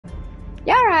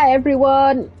Yeah, alright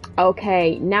everyone.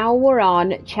 Okay, now we're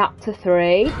on chapter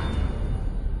 3.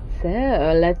 So,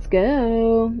 let's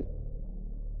go.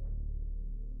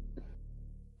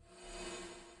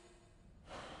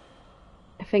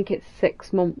 I think it's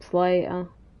 6 months later.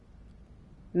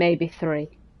 Maybe 3.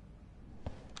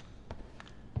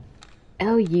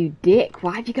 Oh, you dick.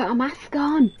 Why have you got a mask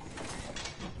on?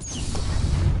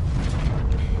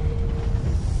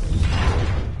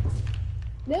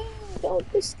 No,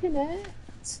 don't disconnect.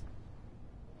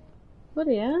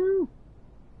 Bloody hell.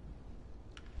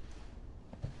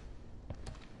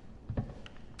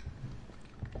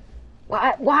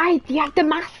 Why do you have the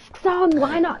masks on?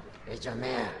 Why not?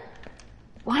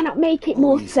 Why not make it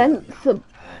more sensible?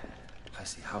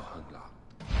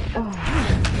 Oh.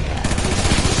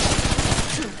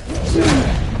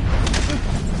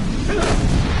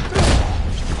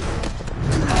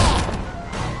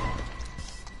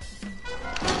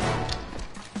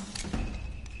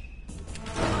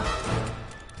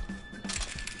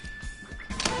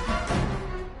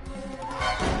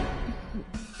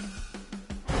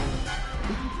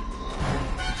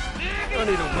 I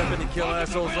need a weapon to kill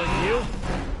assholes like you.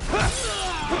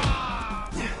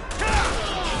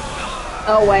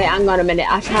 Oh wait, hang on a minute.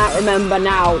 I can't remember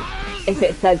now if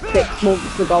it said 6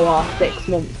 months ago or 6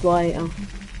 months later.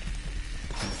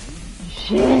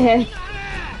 Shit.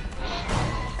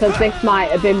 Because this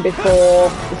might have been before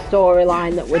the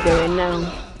storyline that we're doing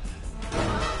now.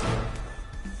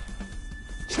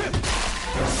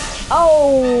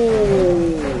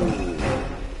 Oh!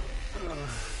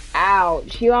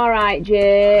 Ouch. You alright,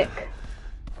 Jake?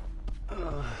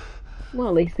 Well,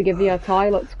 at least they give you your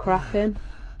toilets cracking.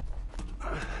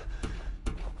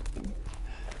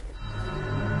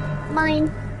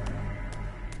 Mine.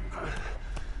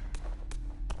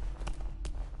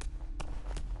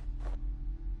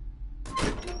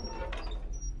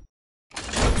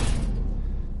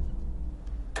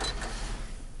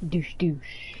 Douche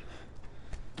douche.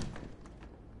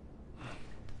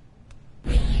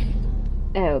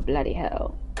 Oh, bloody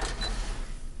hell.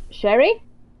 Sherry?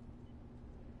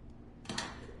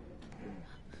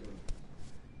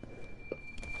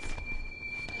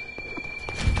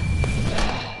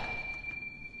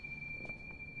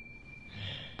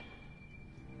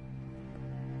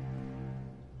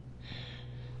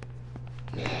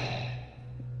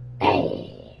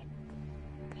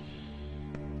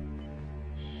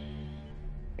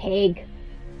 Pig.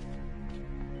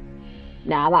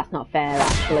 Nah, that's not fair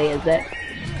actually, is it?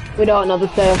 We don't know the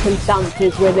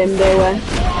circumstances with him, do we?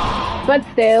 But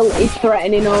still, he's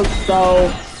threatening us,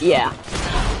 so yeah.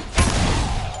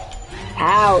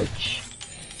 Ouch.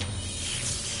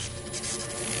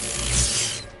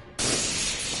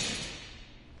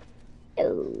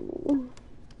 Ew.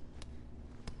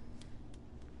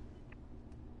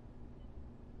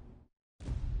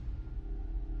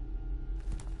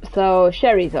 So,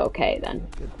 Sherry's okay then.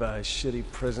 Goodbye, shitty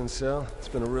prison cell. It's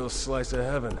been a real slice of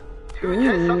heaven. 2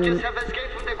 test subjects have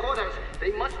escaped from their quarters.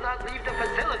 They must not leave the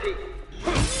facility.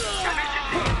 Permission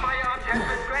to use firearms has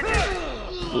been granted.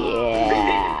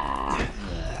 Yeah.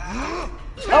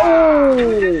 Oh!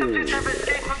 2 test subjects have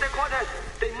escaped from their quarters.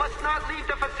 They must not leave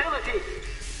the facility.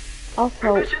 Also,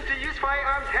 Permission to use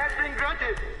firearms has been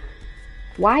granted.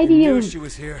 why do I knew you... she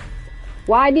was here.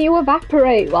 Why do you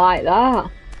evaporate like that?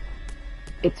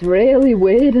 It's really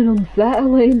weird and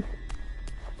unsettling.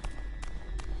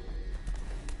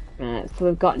 Right, so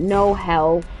we've got no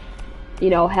health. You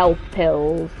know, health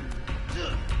pills.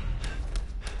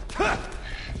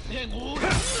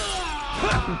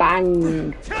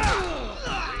 Bang.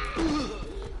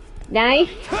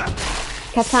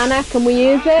 Knife. Katana, can we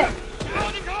use it?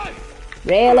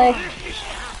 Really?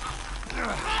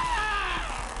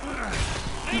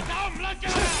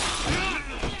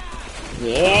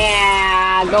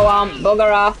 Yeah, go on,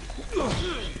 bugger off.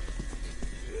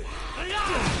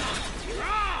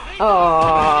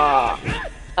 Oh,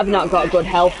 I've not got good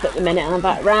health at the minute, and I'm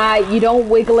like, right, you don't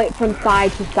wiggle it from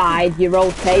side to side, you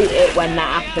rotate it when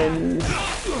that happens.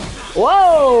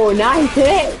 Whoa, nice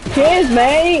hit. Cheers,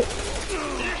 mate.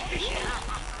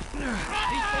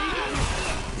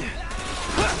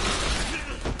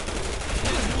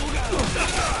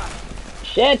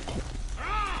 Shit.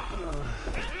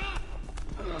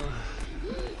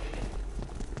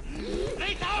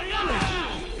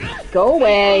 Go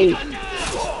away.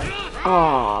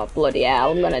 Oh, bloody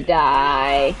hell, I'm gonna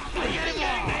die.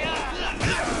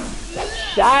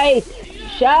 Shite!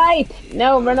 Shite!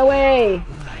 No, run away!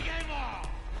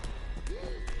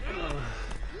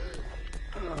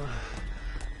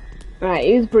 Right,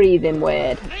 who's breathing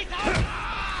weird?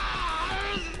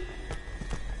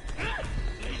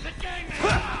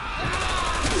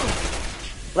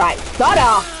 Right, sod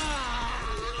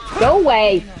off! Go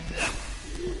away!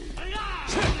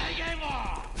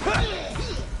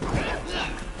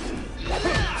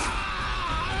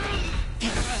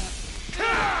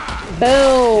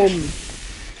 Boom!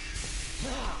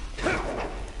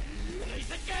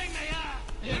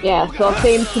 Yeah, so I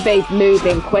seem to be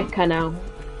moving quicker now.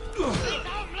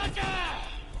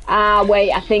 Ah,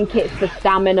 wait, I think it's the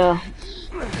stamina.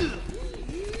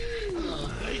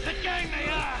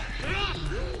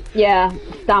 Yeah,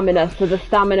 stamina. So the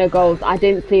stamina goes. I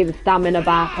didn't see the stamina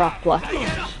bar properly.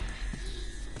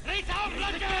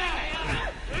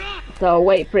 So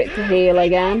wait for it to heal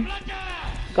again.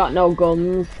 Got no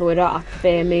guns, so we don't have to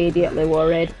be immediately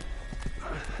worried.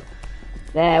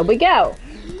 There we go.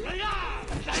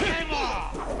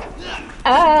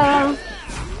 Ah.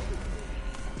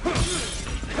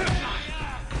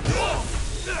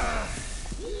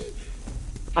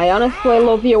 I honestly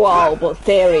love you all, but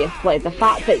seriously, the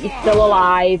fact that you're still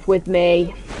alive with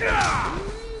me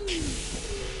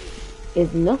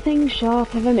is nothing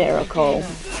short of a miracle.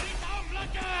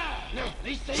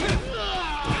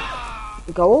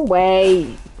 Go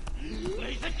away.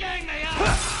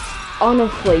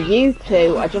 Honestly, you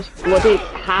two are just bloody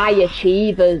high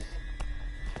achievers.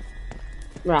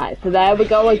 Right, so there we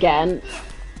go again.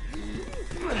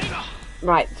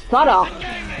 Right, sod off.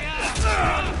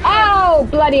 Oh,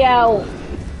 bloody hell.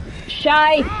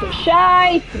 Shite,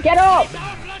 shite. Get up.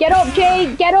 Get up,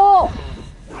 Jake, get up.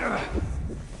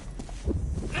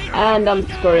 And I'm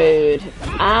screwed.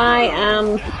 I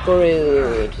am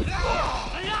screwed.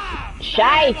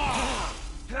 Shite.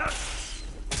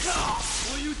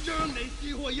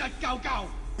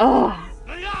 Oh.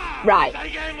 Right.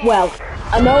 Well,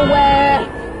 I know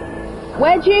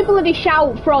where'd you bloody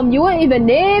shout from? You weren't even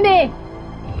near me.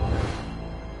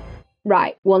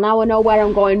 Right, well now I know where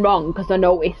I'm going wrong, because I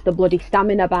noticed the bloody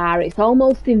stamina bar. It's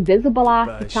almost invisible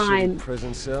half the time.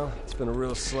 Prison cell. It's been a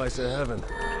real slice of heaven.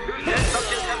 Two dead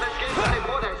subjects have escaped from their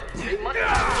quarters. They must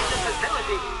not leave the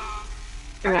facility.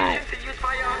 Right, Permission to use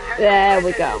firearms has there been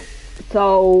we granted. go.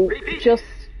 So, Repeat. just...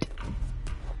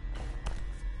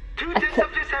 Two dead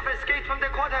subjects have escaped from their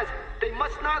quarters. They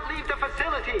must not leave the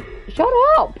facility. Shut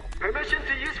up! Permission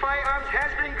to use firearms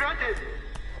has been granted.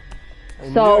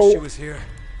 I So- knew she was here.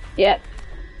 Yep.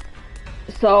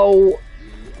 So...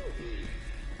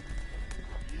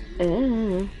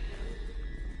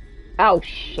 Oh,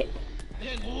 shit.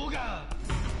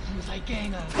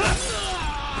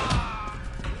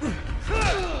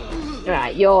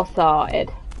 Right, you're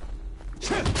sorted.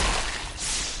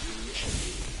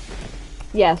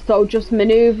 Yeah, so just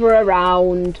maneuver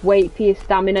around, wait for your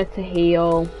stamina to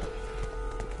heal.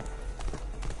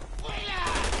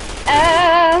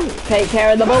 Take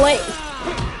care of the bullet.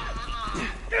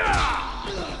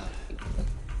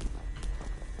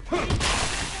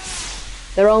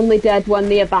 They're only dead when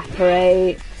they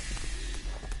evaporate.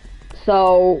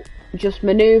 So, just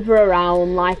maneuver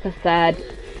around, like I said.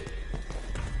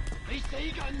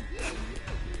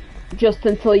 Just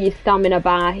until your stamina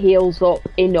bar heals up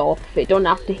enough. It doesn't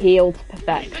have to heal to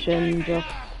perfection, just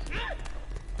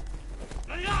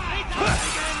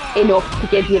enough to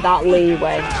give you that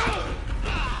leeway.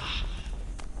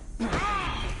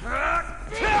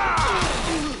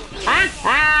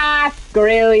 Ah,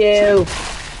 screw you.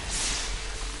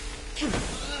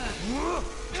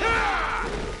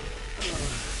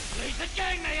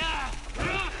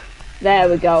 There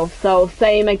we go. So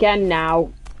same again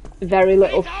now. Very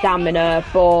little stamina,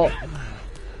 but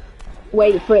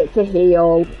wait for it to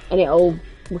heal and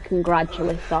we can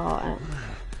gradually sort it.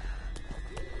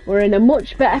 We're in a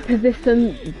much better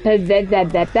position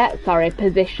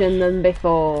than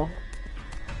before.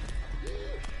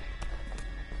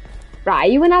 Right,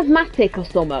 are you an asthmatic or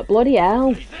something? Bloody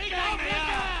hell.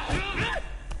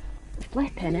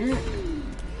 Flipping it.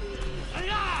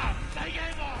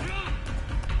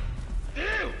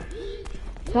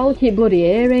 That's all I keep bloody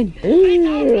hearing.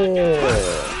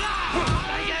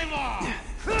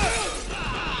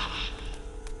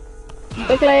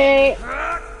 Quickly!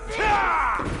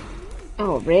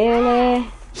 Oh, really?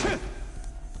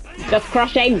 Just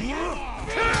crushing!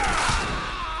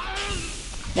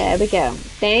 There we go.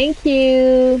 Thank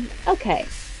you! Okay.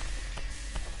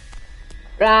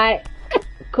 Right.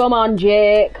 Come on,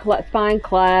 Jake. Let's find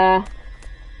Claire.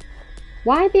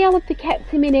 Why the hell have they kept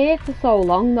him in here for so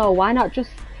long, though? Why not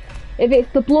just... If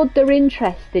it's the blood they're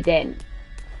interested in,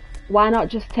 why not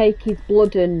just take his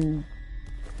blood and...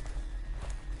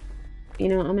 You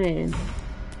know what I mean?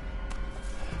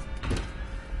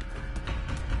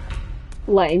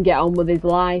 Let him get on with his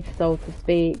life, so to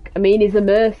speak. I mean, he's a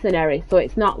mercenary, so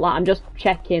it's not like... I'm just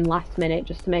checking last minute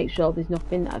just to make sure there's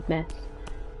nothing that I've missed.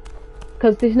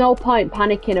 Because there's no point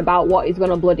panicking about what he's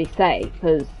gonna bloody say,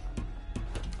 because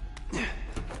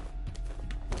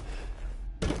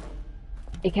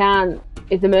he can't,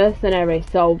 he's a mercenary,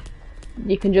 so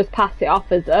you can just pass it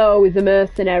off as, oh, he's a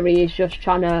mercenary, he's just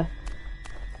trying to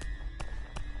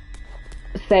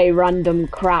say random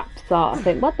crap sort of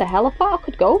thing. What the hell, I thought I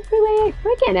could go through it,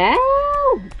 friggin'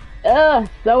 hell! Ugh,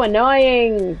 so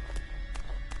annoying!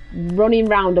 Running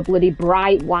round a bloody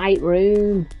bright white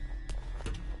room.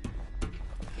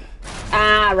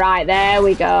 Ah, right, there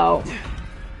we go.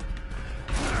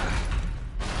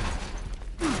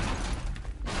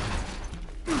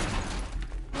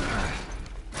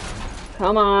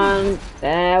 Come on,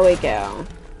 there we go.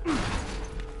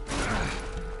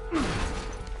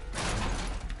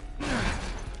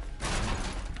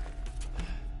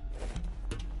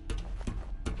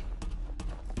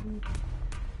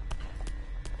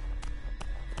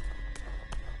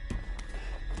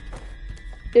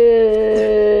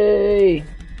 Do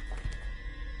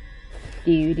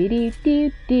do do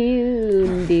do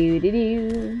do do do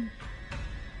do.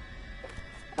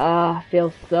 Ah, I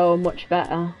feel so much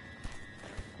better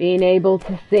being able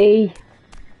to see.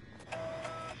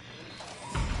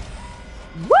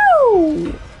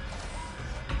 Woo!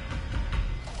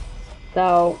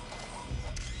 So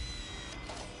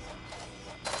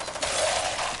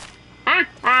oh,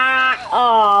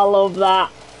 I love that.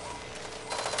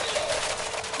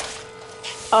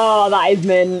 Oh, that is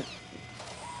mint.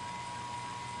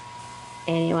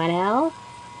 Anyone else?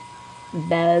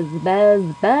 Buzz, buzz,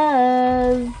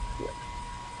 buzz.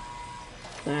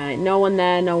 Alright, no one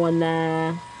there, no one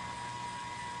there.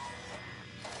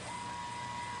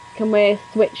 Can we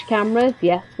switch cameras?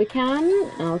 Yes, we can.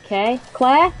 Okay.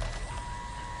 Claire?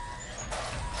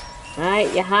 Right,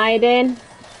 you're hiding.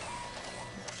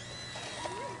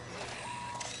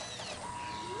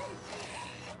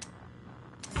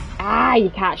 Ah, you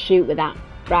can't shoot with that.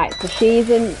 Right, so she's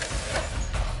in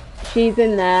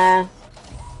there.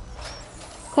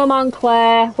 Come on,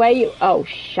 Claire. Where you? Oh,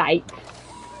 shite.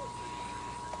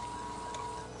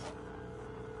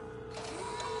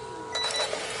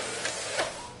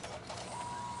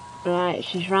 Right,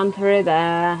 she's run through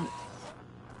there.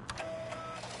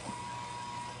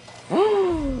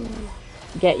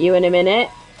 Get you in a minute.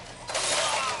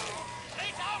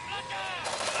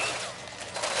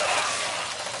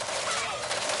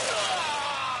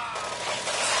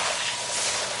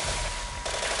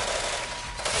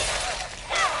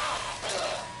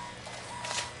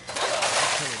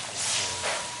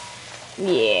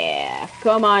 Yeah,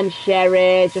 come on,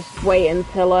 Sherry. Just wait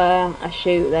until I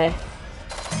shoot this.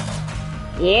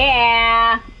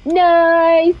 Yeah,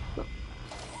 nice.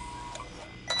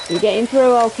 You getting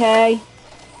through okay?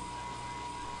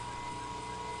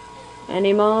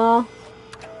 Any more?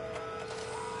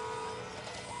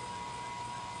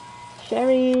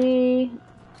 Sherry.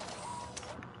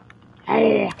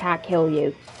 Hey, I can't kill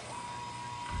you.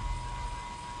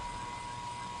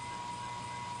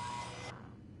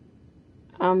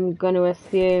 I'm gonna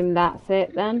assume that's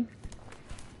it then.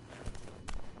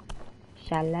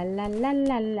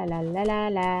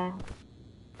 Sha-la-la-la-la-la-la-la-la.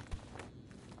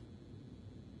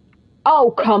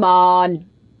 Oh, come on!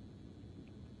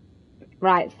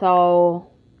 Right, so...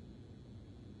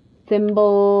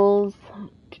 Symbols...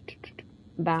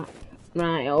 Back.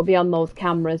 Right, it'll be on those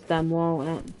cameras then, won't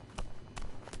it?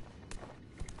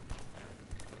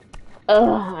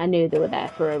 Ugh, I knew they were there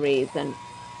for a reason.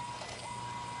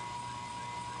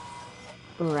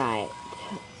 Right.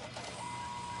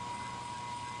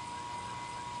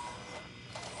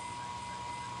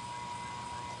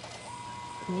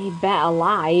 Need better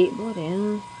light, bloody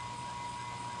hell.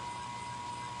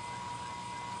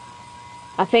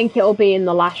 I think it'll be in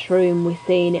the last room we've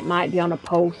seen. It might be on a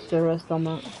poster or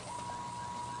something.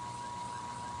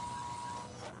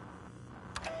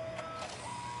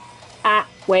 Ah,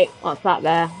 wait, what's that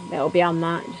there? It'll be on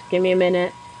that. Just give me a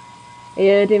minute. I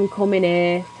heard him coming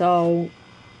here, so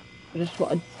I just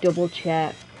want to double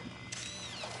check.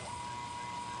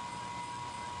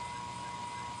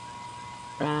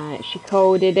 Right, she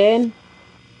coded in.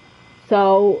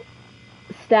 So,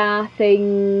 star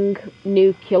thing,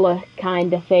 nuclear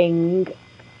kind of thing,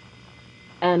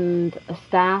 and a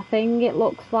star thing it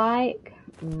looks like.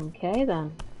 Okay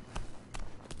then.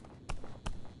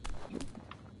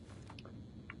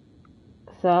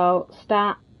 So,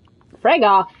 frig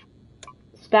off!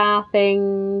 Star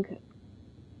thing,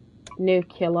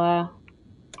 nuclear,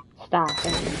 star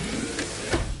thing.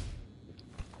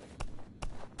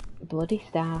 Bloody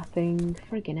star thing,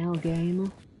 friggin' hell,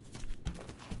 gamer.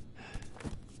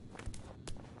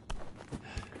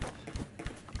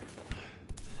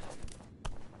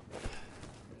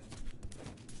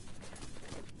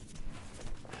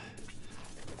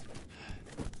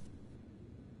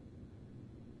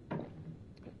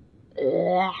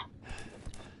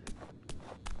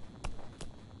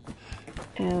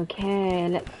 Okay,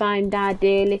 let's find our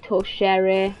dear little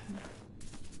Sherry.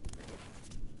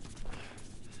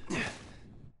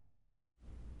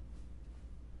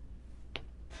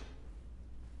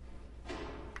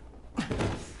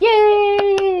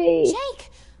 Yay!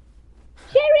 Jake!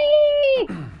 Sherry!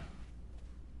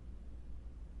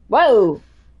 Whoa!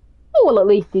 Oh, well, at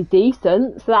least he's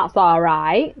decent, so that's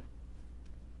alright.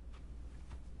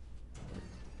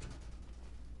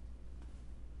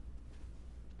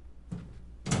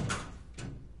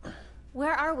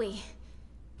 Where are we?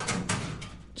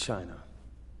 China.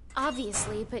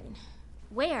 Obviously, but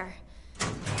where?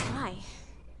 Why?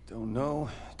 Don't know,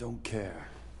 don't care.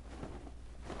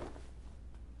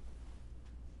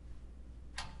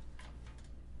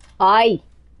 Aye.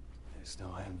 There's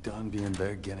no I am done being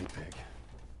their guinea pig.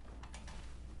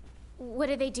 What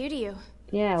did they do to you?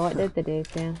 Yeah, what did they do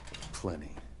to you?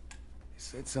 Plenty. They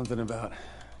said something about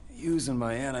using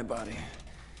my antibody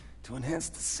to enhance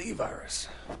the C virus.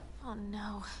 Oh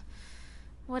no.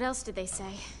 What else did they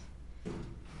say?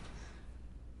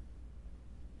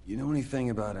 You know anything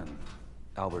about an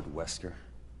Albert Wesker?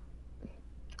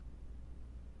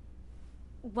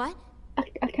 What?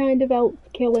 I kind of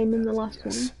helped kill him in the last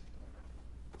one. Yes.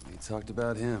 They talked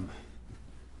about him.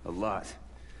 A lot.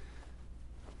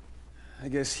 I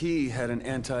guess he had an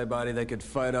antibody that could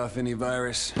fight off any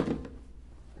virus.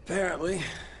 Apparently,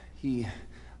 he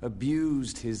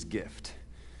abused his gift.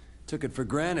 Took it for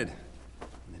granted.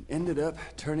 And then ended up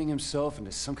turning himself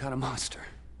into some kind of monster.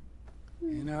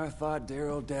 You know, I thought dear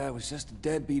old dad was just a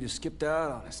deadbeat who skipped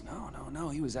out on us. No.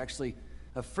 He was actually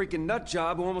a freaking nut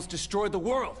job who almost destroyed the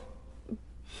world.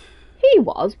 He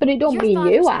was, but it don't Your mean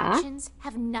you father's are. actions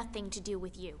have nothing to do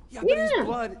with you. Yeah, but his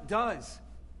blood does.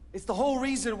 It's the whole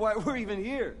reason why we're even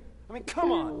here. I mean,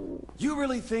 come on. You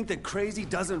really think that crazy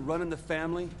doesn't run in the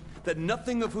family? That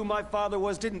nothing of who my father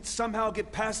was didn't somehow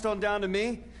get passed on down to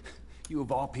me? You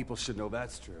of all people should know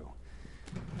that's true.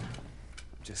 I'm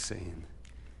just saying.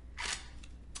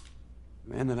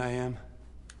 The man that I am,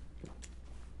 the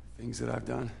things that I've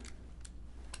done,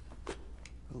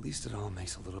 at least it all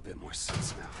makes a little bit more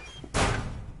sense now.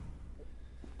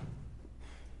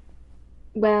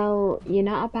 Well, you're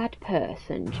not a bad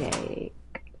person, Jake.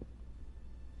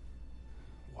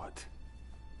 What?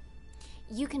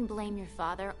 You can blame your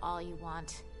father all you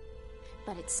want.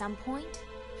 But at some point,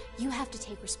 you have to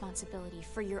take responsibility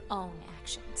for your own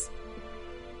actions.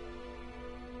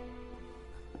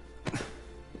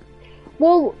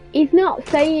 Well, he's not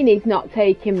saying he's not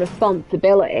taking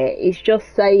responsibility. He's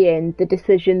just saying the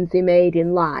decisions he made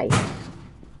in life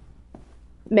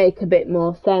make a bit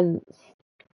more sense.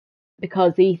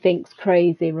 Because he thinks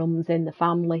crazy runs in the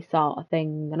family sort of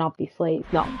thing, and obviously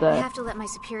it's not I the have to let my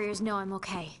superiors know I'm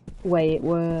okay. way it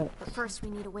works. But first, we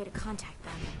need a way to contact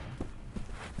them.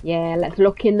 Yeah, let's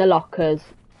look in the lockers.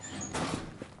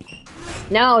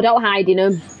 No, don't hide in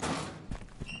them.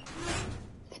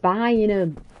 Spy in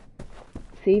them.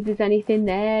 See if there's anything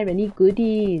there, any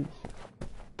goodies.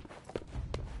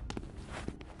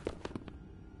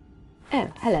 Oh,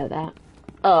 hello there.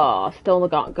 Oh, still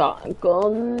got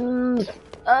guns.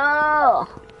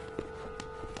 Oh.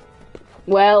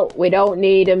 Well, we don't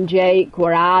need them, Jake.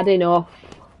 We're hard enough.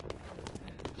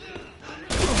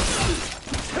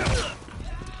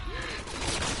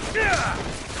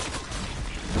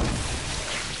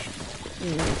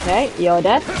 Okay, you're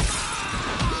dead.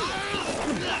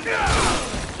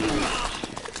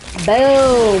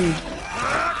 Boom!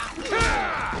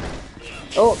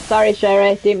 Oh, sorry,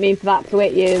 Sherry. Didn't mean for that to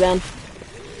hit you then.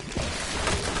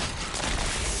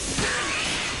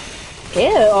 Ew,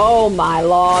 oh my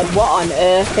lord, what on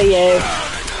earth are you?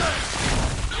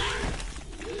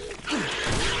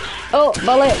 Oh,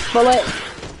 bullets.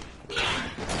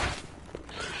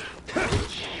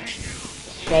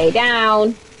 Stay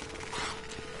down.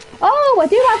 Oh, I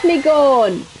do have me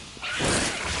gun.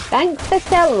 Thanks for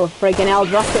selling friggin' hell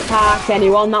Jurassic Park,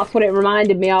 anyone. That's what it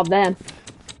reminded me of then.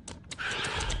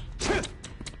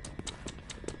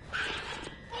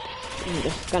 I'm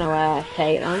just gonna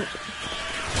take that.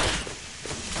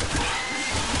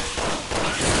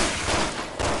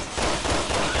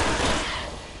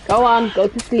 Go on, go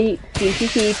to sleep.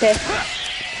 Sleepy.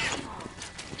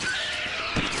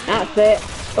 That's it.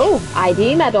 Oh,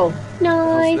 ID medal.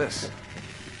 Nice. What's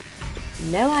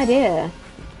this? No idea.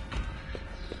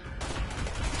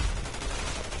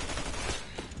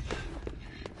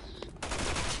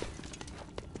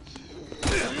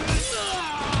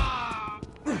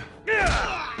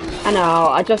 I know,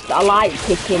 I like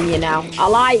kicking you now. I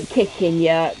like kicking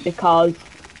you because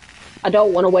I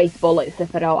don't want to waste bullets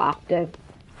if I don't have to.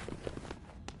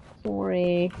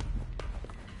 Sorry.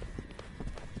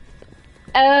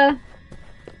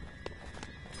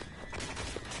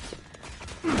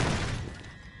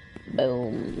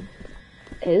 Boom.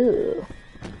 Ooh.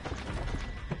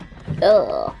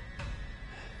 Ugh.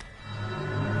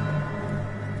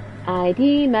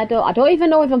 ID medal. I don't even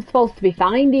know if I'm supposed to be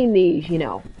finding these, you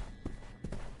know.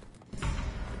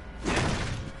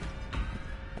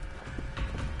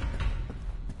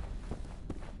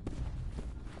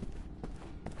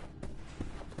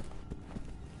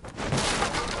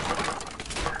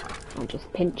 I'll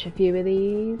just pinch a few of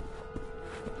these.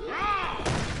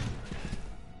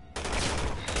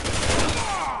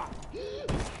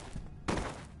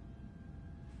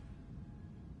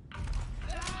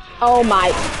 Oh my.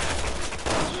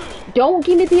 Don't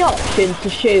give me the option to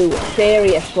shoot,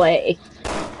 seriously.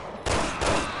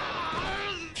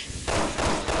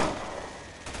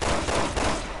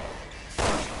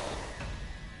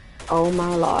 Oh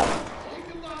my lord.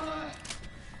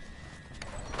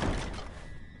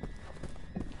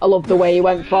 I love the way he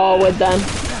went forward then.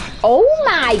 Oh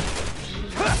my!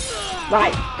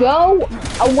 Right, go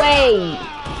away!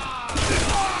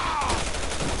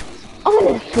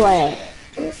 Honestly.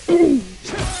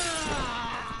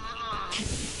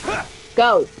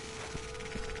 Go.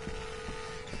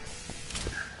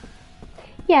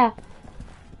 Yeah.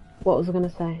 What was I gonna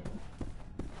say?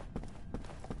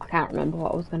 I can't remember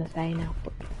what I was gonna say now.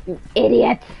 You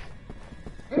idiots!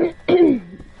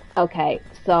 Okay,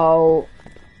 so...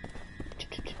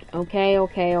 Okay.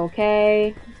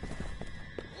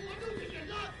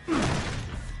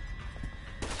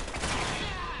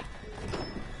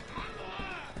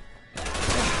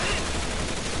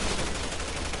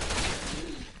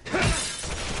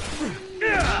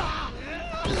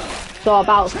 So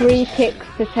about 3 kicks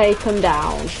to take them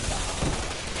down.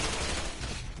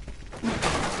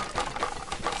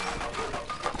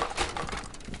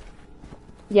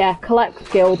 Yeah, collect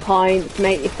skill points,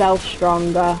 make yourself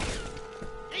stronger.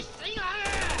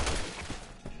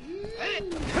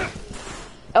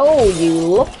 Oh, you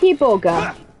lucky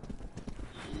bugger.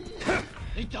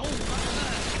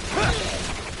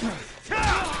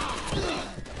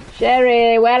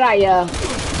 Sherry, where are you?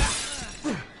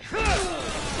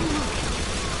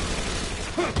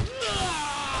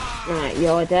 Right,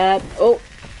 you're dead. Oh.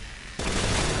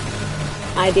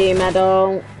 ID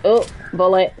medal. Oh,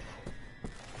 bullets.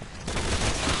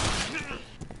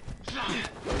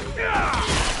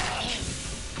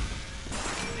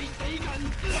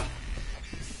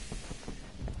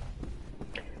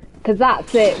 Cause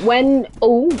that's it. When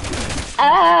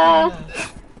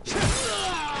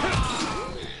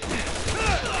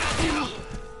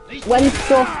when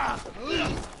stuff.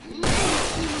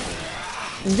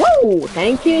 Whoa!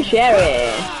 Thank you,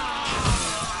 Sherry.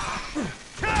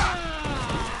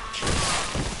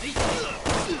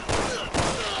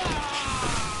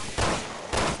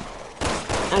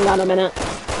 Hang on a minute.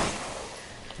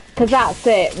 Because that's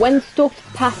it. When stuff's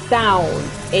passed down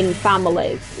in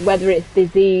families, whether it's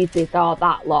diseases or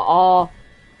that lot, or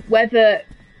whether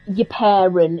your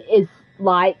parent is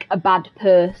like a bad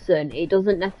person, it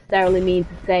doesn't necessarily mean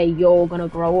to say you're going to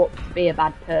grow up to be a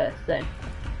bad person.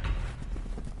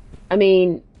 I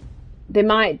mean, they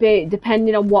might be,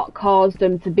 depending on what caused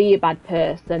them to be a bad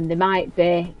person, there might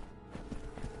be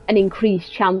an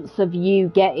increased chance of you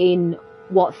getting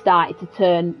what started to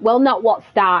turn, well, not what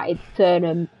started to turn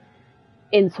them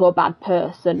into a bad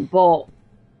person, but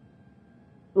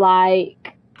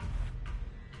like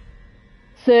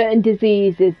certain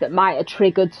diseases that might have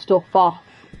triggered stuff off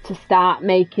to start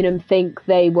making them think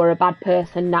they were a bad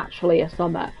person naturally or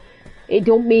something. It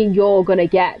don't mean you're gonna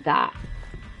get that.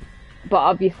 But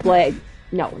obviously,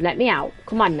 no, let me out.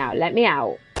 Come on now, let me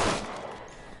out.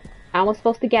 How am I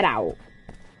supposed to get out?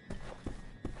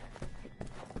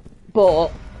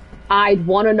 But I'd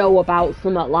want to know about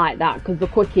something like that, because the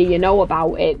quicker you know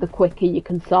about it, the quicker you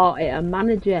can sort it and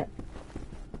manage it.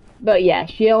 But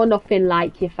yes, you're nothing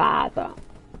like your father.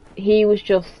 He was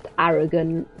just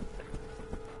arrogant.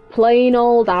 Plain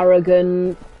old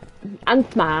arrogant. And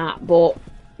smart, but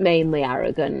mainly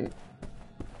arrogant.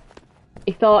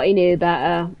 He thought he knew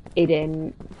better. He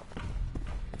didn't.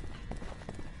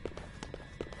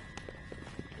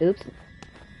 Oops.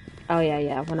 Oh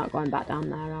yeah, we're not going back down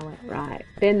there, are we? Right.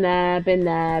 Been there, been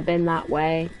that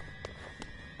way.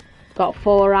 Got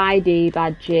 4 ID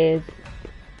badges.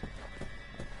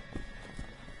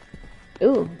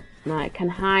 Ooh. Right, can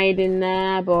hide in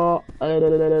there, but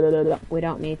we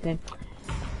don't need to.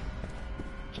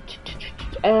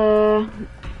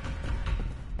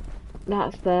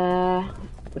 That's there.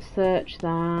 Search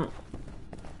that.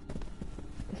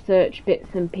 Search bits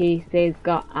and pieces.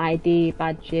 Got ID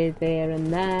badges here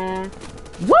and there.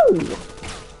 Whoa!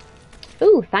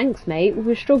 Ooh, thanks, mate. We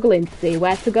were struggling to see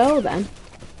where to go then.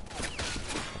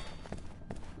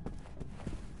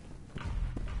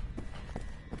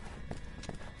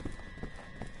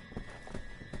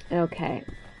 Okay.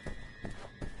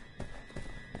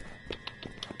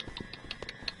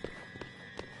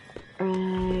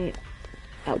 Right.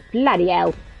 Oh, bloody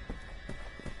hell.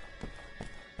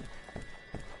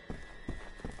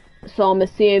 So I'm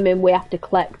assuming we have to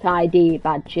collect ID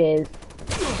badges.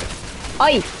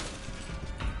 Oi!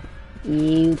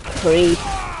 You creep.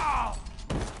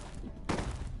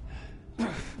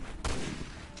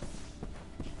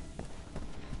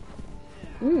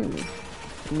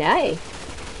 Nice.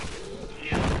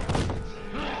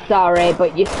 Sorry,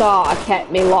 but you sort of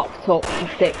kept me locked up for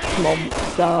 6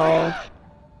 months, so...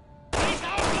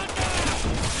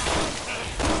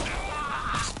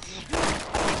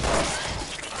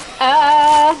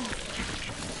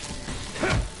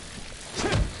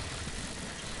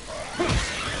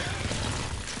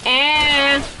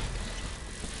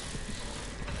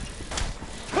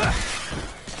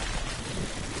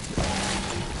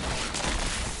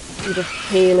 I'm just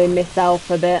healing myself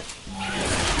a bit.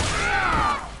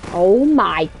 Oh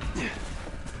my.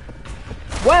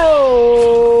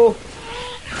 Whoa!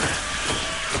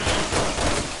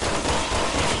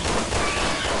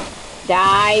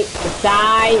 Die, just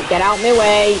die, get out my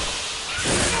way.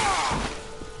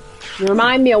 You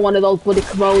remind me of one of those bloody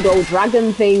Komodo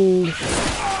dragon things.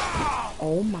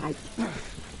 Oh my.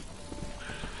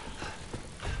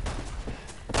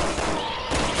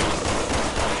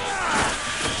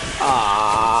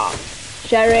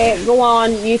 Sherry, go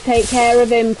on, you take care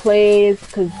of him, please,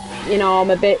 because, you know, I'm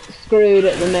a bit screwed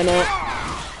at the minute.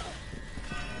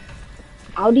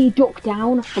 How do you duck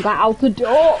down? I forgot how to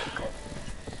duck.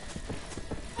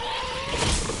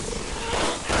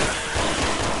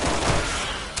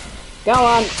 Go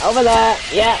on, over there.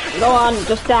 Yeah, go on,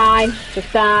 just die.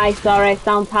 Just die. Sorry,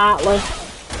 sounds heartless.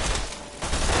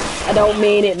 I don't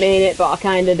mean it, but I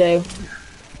kinda do.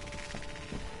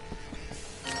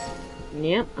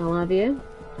 Yep, I'll have you.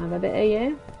 Have a bit of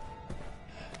you.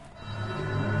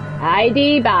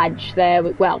 ID badge there.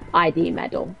 Well, ID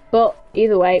medal. But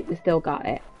either way, we still got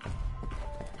it.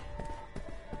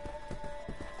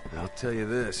 I'll tell you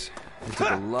this. It took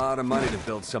a lot of money to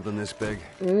build something this big.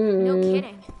 No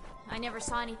kidding. I never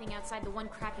saw anything outside the one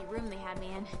crappy room they had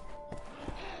me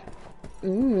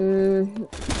in.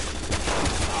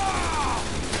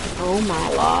 Oh my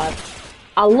lord.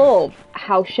 I love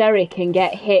how Sherry can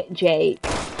get hit, Jake.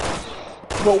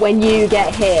 But when you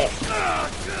get hit,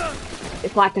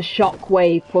 it's like a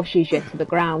shockwave pushes you to the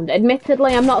ground.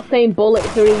 Admittedly, I'm not saying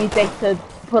bullets are easy to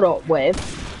put up with.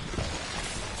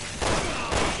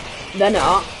 They're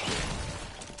not.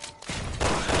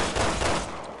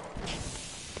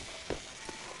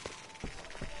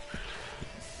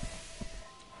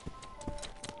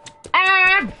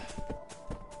 Ah!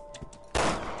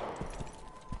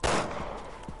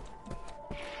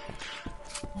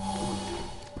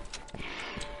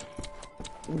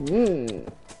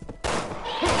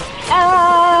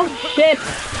 Oh, shit!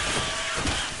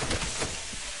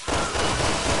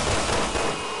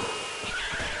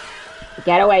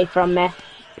 Get away from me.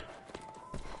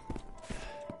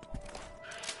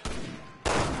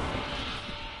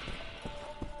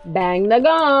 Bang the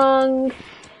gong!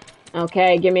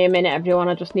 Okay, give me a minute, everyone.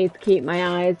 I just need to keep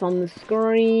my eyes on the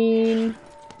screen.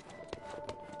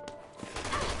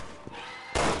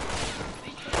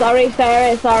 Sorry,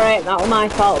 Sarah, sorry. That was my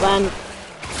fault then.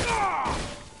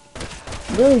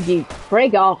 Will you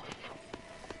frig off?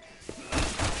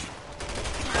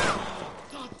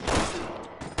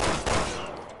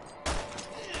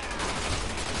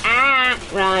 Ah!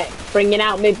 Right, bringing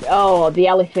out me... Oh, the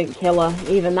elephant killer.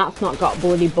 Even that's not got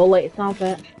bloody bullets, has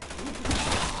it?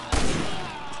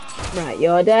 Right,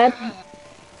 you're dead.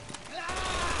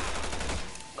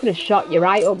 Could have shot you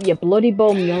right up your bloody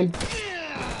bum then.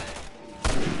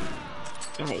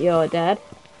 Right, you're dead.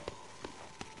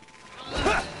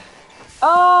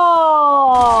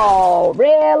 Oh,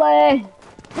 really?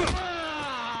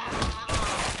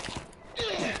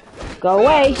 Go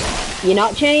away. You're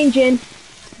not changing.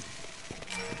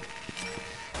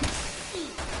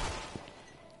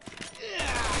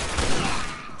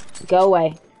 Go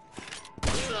away.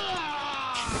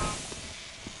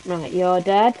 Right, you're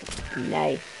dead.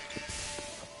 Nice.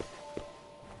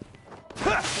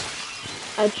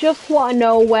 I just want to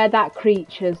know where that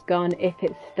creature's gone, if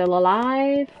it's still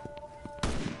alive.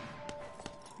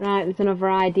 Right, there's another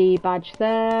ID badge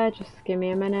there. Just give me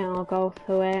a minute, I'll go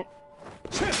through it.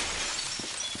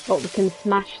 But we can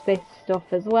smash this stuff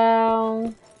as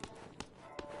well.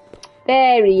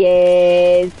 There he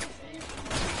is.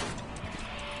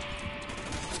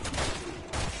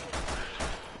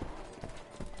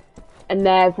 And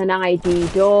there's an ID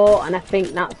door, and I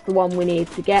think that's the one we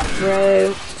need to get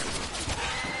through.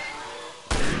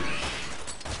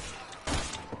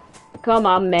 Come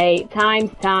on, mate.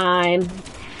 Time's time.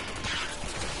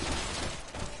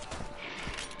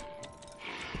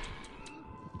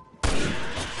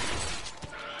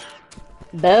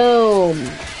 Boom.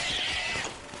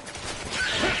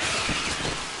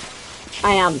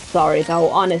 I am sorry though,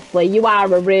 honestly. You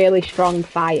are a really strong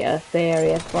fighter,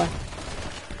 seriously.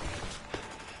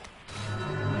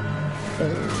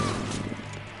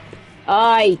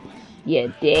 Oi,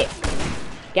 you dick.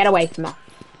 Get away from me.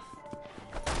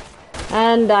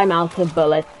 And I'm out of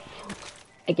bullets.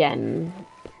 Again.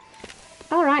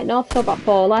 Alright, no, I've still got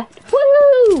 4 left.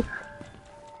 Woohoo!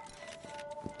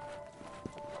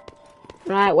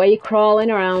 Right, where you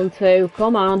crawling around to?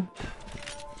 Come on.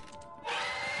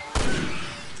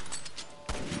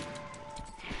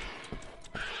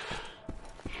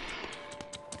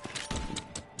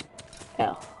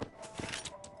 Oh.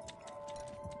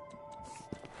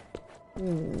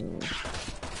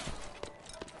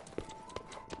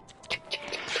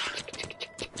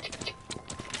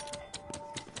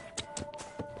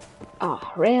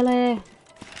 Oh, really?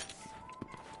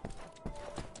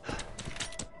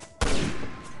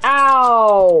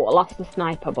 Ow! I lost the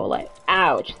sniper bullet.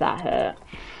 Ouch, that hurt.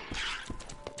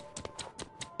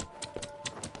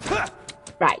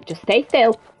 Right, just stay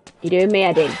still. You're doing me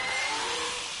head in.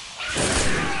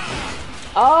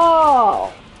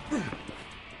 Oh! It's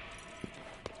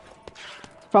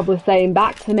probably saying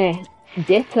back to me,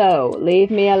 ditto, leave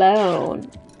me alone.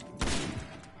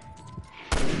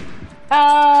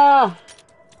 Ah!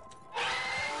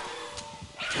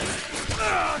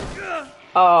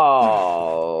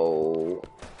 Oh.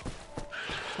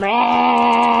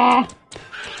 Meh.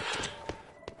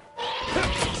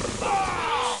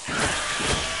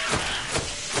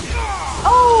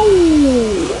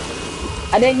 Oh!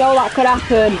 I didn't know that could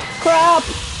happen. Crap!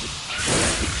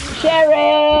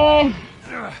 Sherry!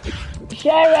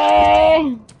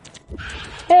 Sherry!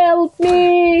 Help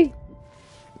me!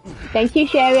 Thank you,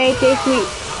 Sherry. Stay sweet.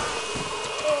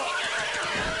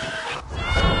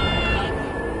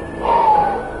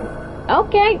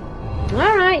 Okay.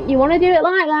 Alright, you want to do it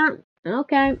like that?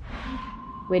 Okay.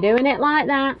 We're doing it like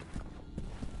that.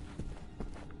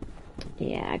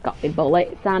 Yeah, I got the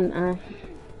bullet, Santa.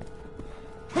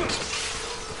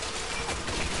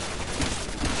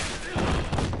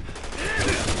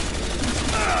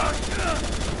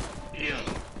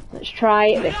 Let's try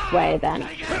it this way then.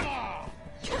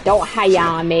 Don't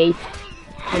hire me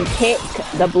and kick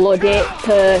the bloody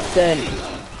person.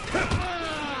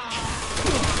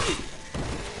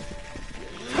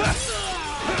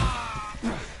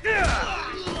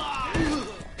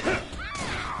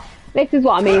 This is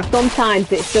what I mean, sometimes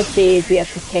it's just easier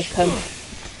to kick them.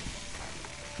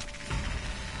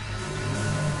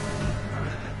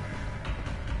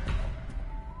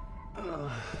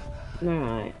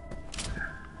 Alright.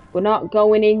 We're not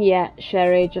going in yet,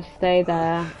 Sherry, just stay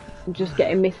there. I'm just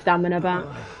getting my stamina back.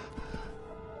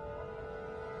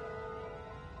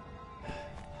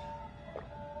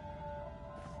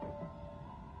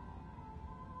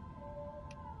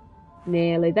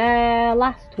 Nearly there,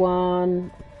 last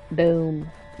one. Boom.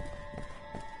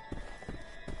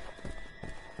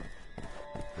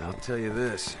 I'll tell you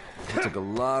this, it took a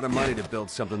lot of money to build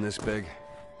something this big.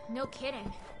 No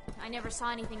kidding. I never saw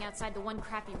anything outside the one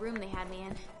crappy room they had me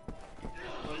in.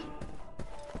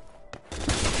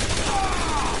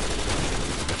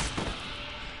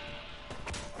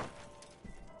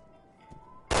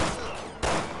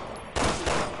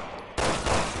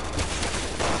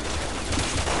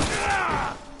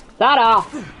 That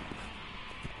off!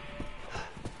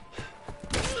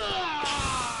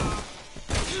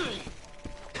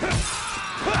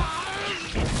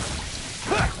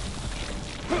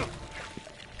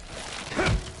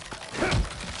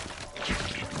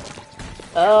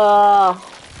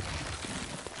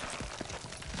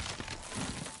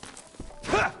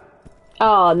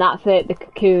 Oh, and that's it, the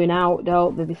cocoon out,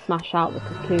 don't they? They smash out the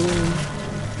cocoon.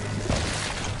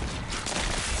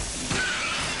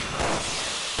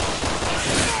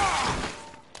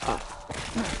 Oh.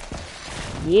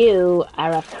 You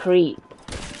are a creep.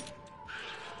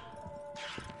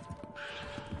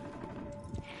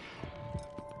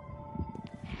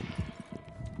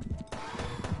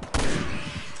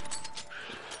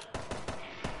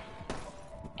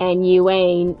 And you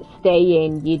ain't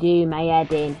staying, you do my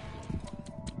head in.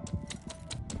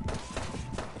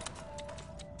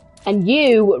 And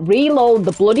you reload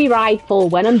the bloody rifle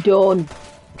when I'm done.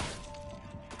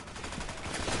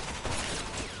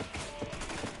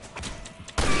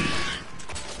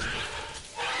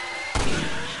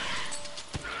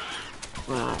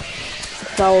 Right.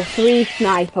 So 3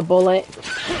 sniper bullets.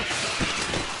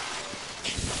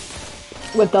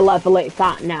 with the level it's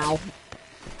at now.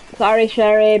 Sorry,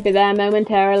 Sherry, be there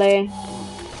momentarily.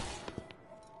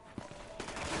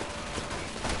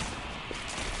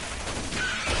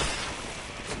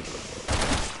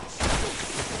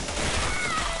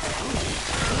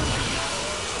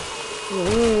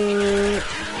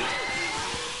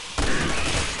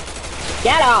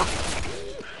 Get off!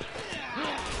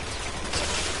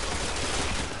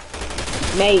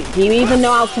 Mate, do you even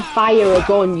know how to fire a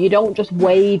gun? You don't just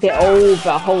wave it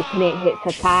over hoping it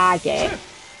hits a target.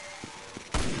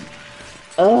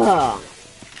 Ugh.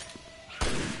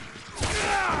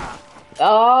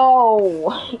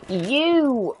 Oh,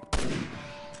 you.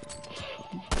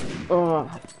 Ugh.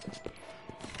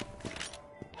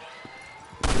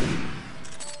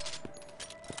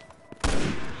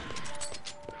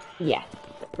 Yes,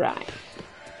 right.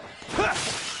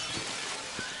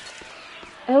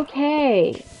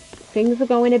 Okay, things are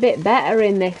going a bit better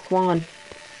in this one.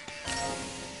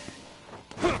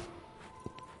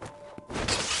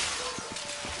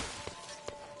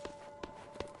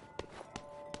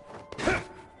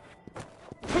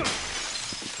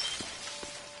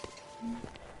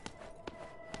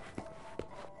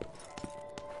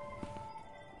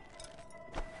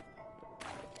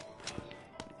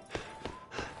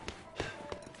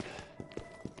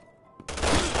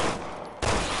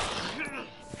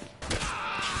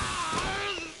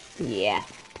 Yeah.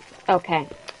 Okay.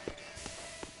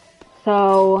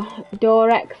 So, door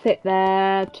exit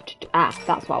there. Ah,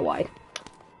 that's what I wanted.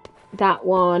 That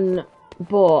one.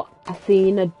 But I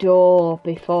seen a door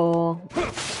before.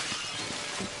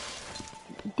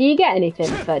 Do you get anything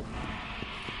for...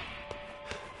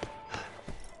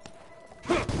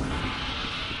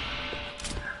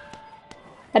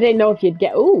 I didn't know if you'd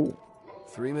get... Ooh.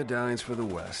 3 medallions for the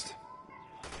west.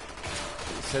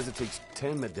 It says it takes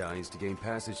 10 medallions to gain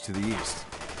passage to the east.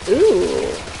 Ooh.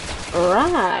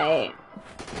 Right.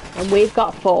 And we've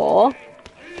got 4.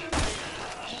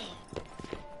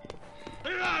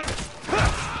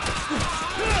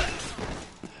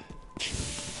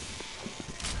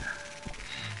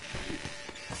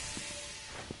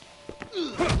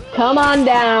 Come on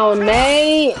down,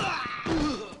 mate.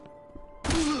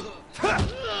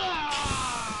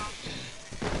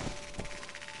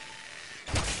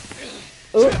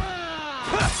 Ooh.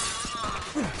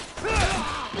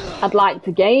 I'd like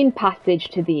to gain passage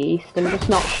to the east. I'm just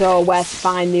not sure where to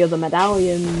find the other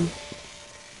medallions.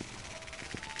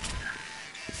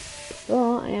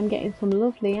 But I am getting some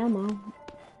lovely ammo.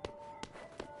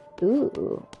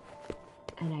 Ooh.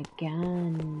 And a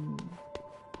gun.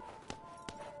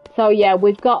 So yeah,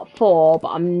 we've got 4, but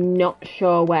I'm not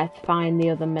sure where to find the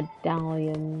other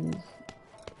medallions.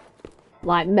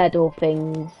 Like medal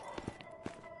things.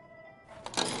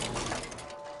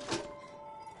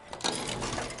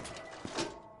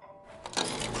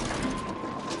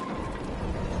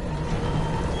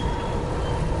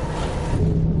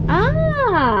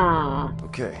 Ah!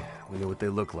 Okay, we know what they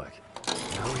look like.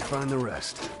 Now we find the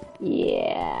rest.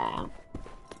 Yeah.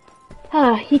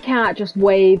 He can't just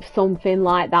wave something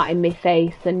like that in my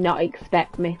face and not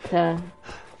expect me to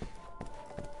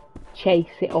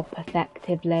chase it up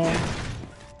effectively.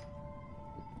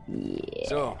 Yeah.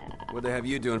 So, what they have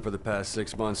you doing for the past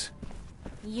 6 months?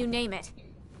 You name it.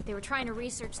 They were trying to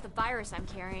research the virus I'm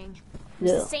carrying. It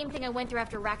was the same thing I went through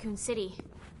after Raccoon City.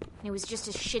 And it was just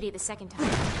as shitty the second time.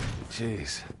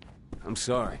 Jeez. I'm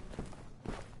sorry.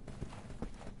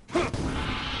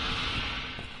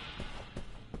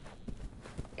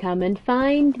 Come and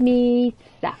find me,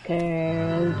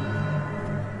 suckers.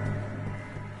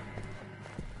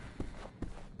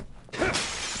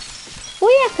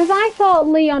 Well, yeah, because I thought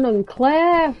Leon and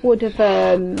Claire would have,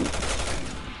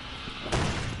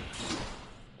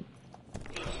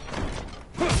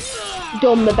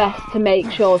 done the best to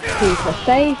make sure to keep her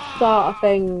safe, sort of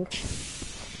thing.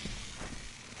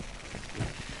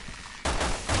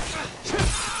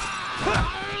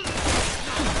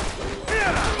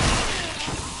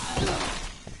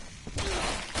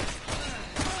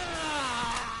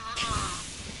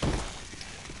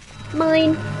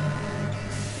 Mine.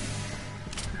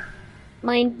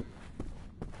 Mine.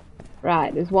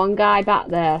 Right, there's one guy back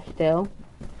there still.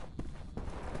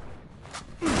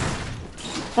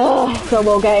 So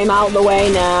we'll get him out of the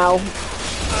way now.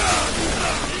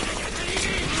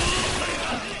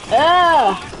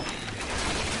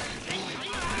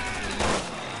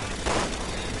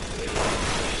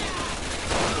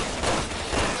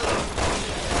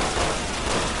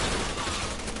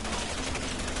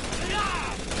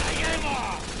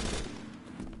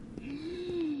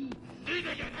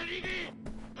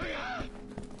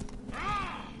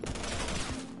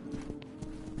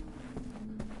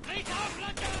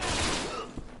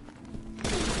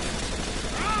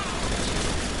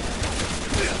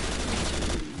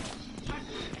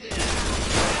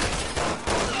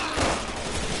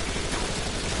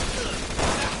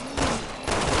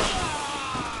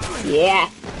 Yeah.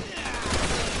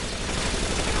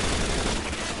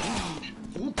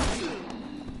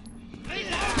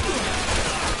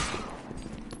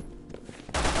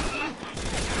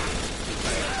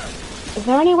 Is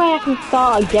there any way I can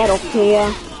sort of get up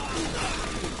here?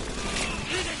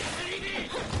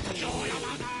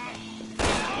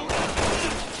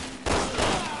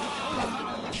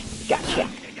 Gotcha.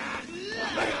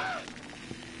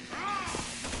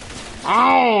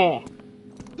 Hey!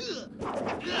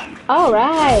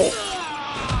 Alright.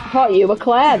 I thought you were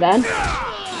Claire then.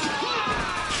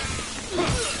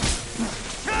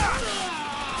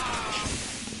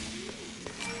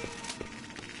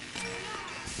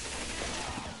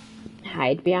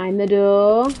 Hide behind the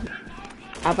door.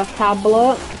 Have a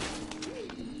tablet.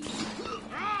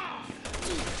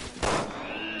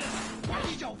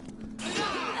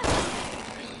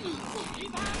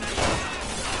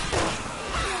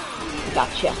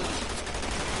 Gotcha.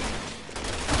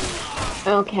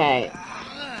 Okay.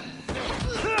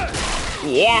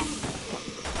 Yeah.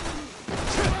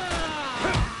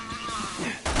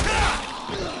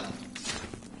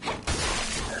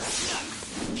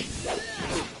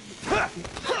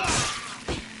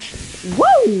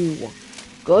 Woo!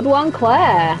 Good one,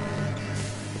 Claire.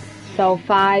 So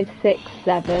 5, 6,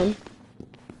 7.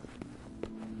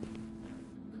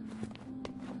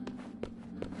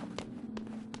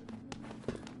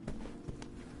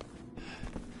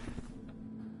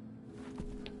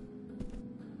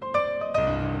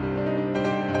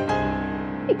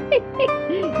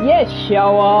 Yes,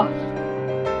 show off.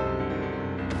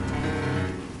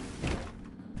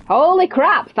 Holy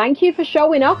crap, thank you for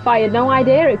showing off. I had no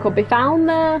idea it could be found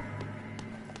there.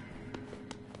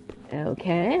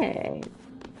 Okay.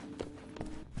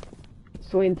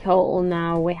 So in total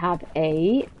now we have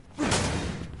 8.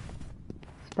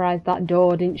 Surprised that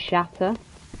door didn't shatter.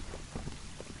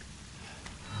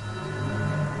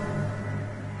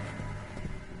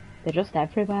 They're just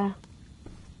everywhere.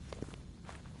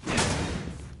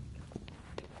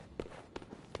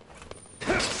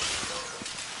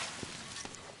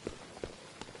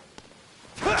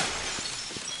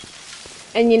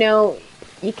 And you know,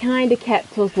 you kind of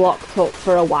kept us locked up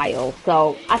for a while,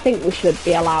 so I think we should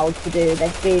be allowed to do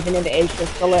this, even if it is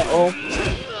just a little.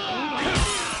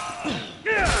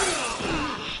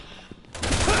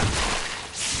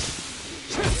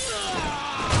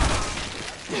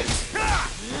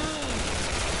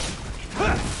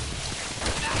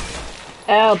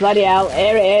 Oh, bloody hell,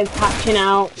 here it is, hatching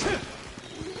out.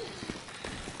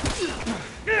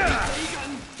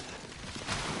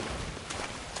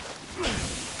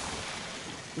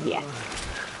 Yeah.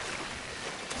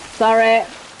 Sorry,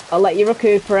 I'll let you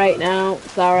recuperate now.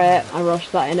 Sorry, I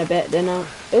rushed that in a bit, didn't I?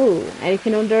 Ooh,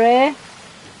 anything under here?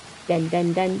 Dun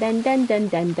dun dun dun dun dun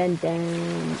dun dun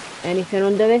dun. Anything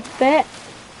under this bit?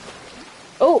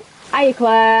 Oh, hiya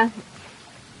Claire.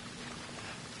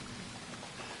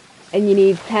 And you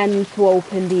need 10 to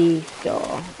open the east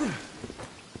door.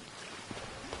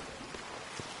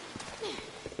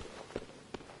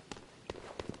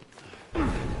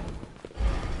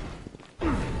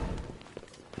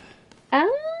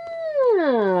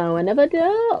 Ah, another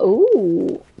door.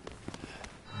 Ooh.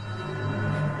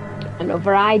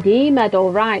 Another ID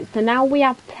medal. Right, so now we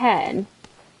have 10.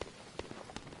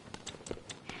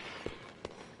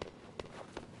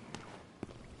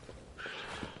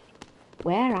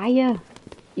 Where are you?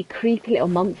 You creepy little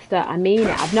monster. I mean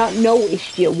it. I've not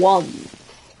noticed you once.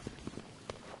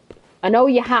 I know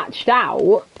you hatched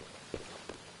out.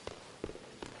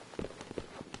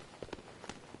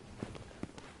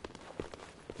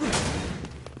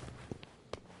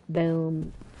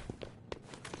 Boom.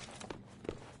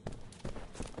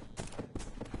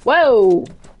 Whoa!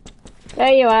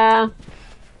 There you are.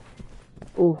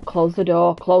 Ooh, close the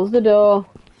door. Close the door.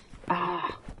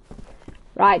 Ah.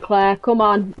 Right, Claire, come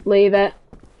on. Leave it.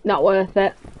 Not worth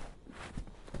it.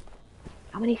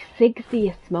 How many cigs do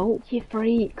you smoke, you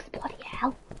freaks? Bloody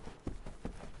hell.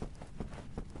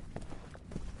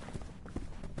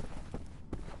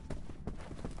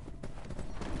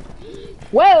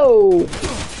 Whoa!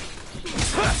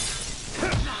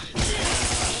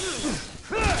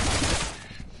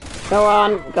 Go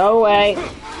on, go away.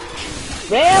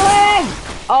 Really?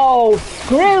 Oh,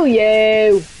 screw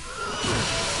you!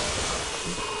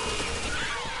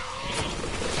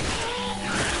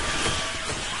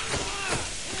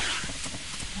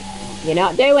 You're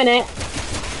not doing it.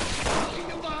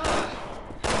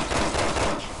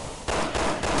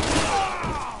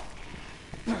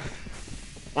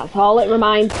 That's all it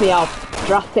reminds me of.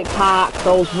 Jurassic Park,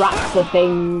 those raptor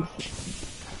things.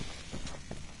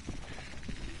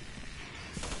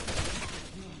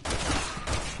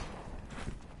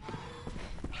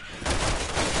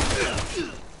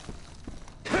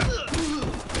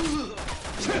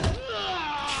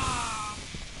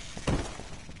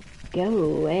 Go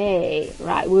away.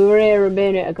 Right, we were here a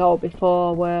minute ago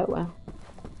before, weren't we?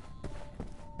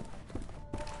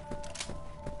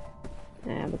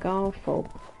 There we go, full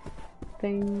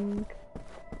thing.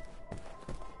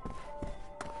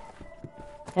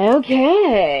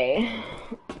 Okay.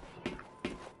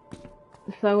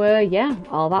 So, yeah,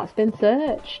 all that's been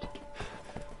searched.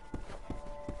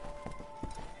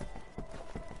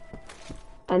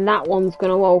 And that one's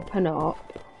gonna open up.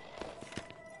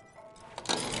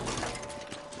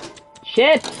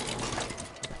 Shit!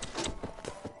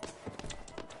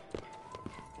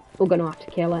 We're gonna have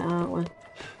to kill it, aren't we?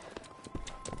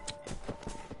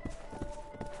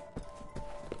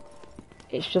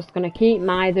 It's just gonna keep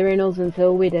mithering us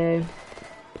until we do.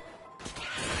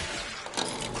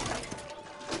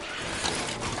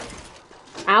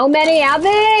 How many are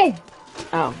there?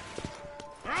 Oh.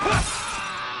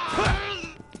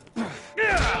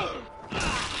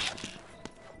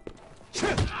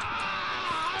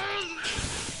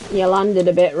 You landed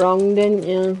a bit wrong, didn't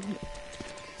you?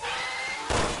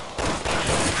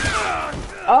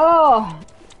 Oh!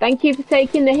 Thank you for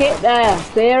taking the hit there.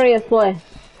 Seriously.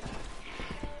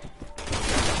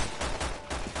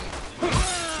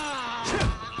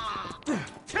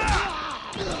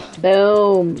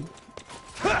 Boom.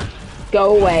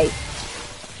 Go away.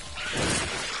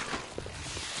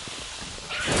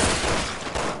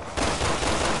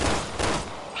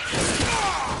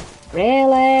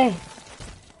 Really?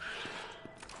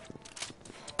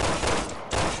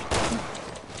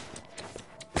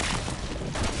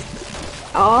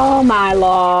 Oh my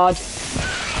lord.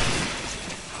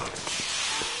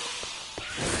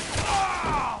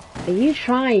 Are you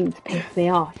trying to piss me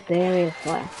off?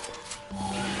 Seriously?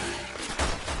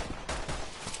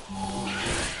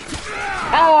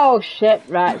 Oh shit,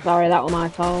 right, sorry, that was my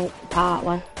fault,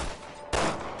 partly.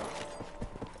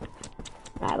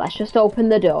 Right, let's just open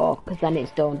the door, because then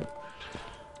it's done.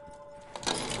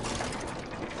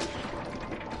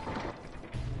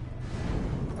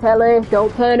 Telly,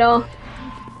 don't turn off.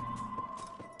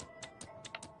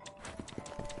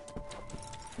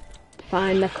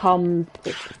 Find the comms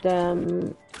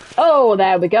system. Oh,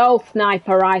 there we go,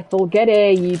 sniper rifle, get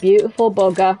here, you beautiful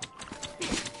bugger.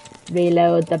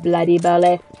 Reload the bloody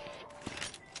bullets.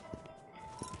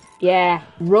 Yeah,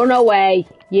 run away.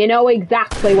 You know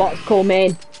exactly what's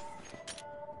coming.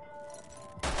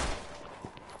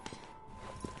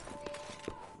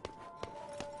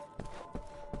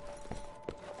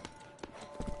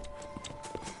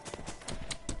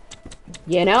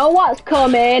 You know what's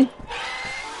coming.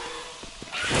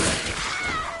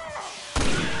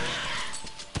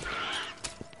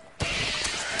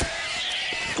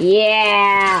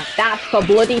 Yeah, that's for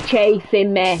bloody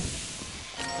chasing me.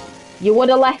 You would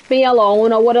have left me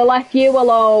alone, I would have left you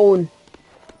alone.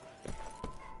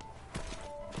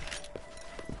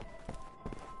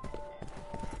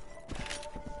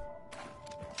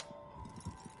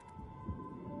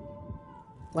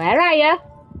 Where are you?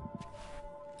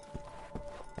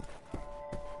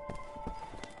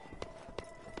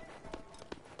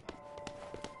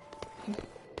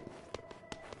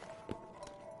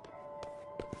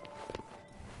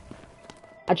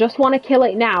 I just want to kill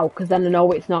it now, because then I know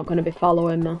it's not going to be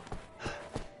following me.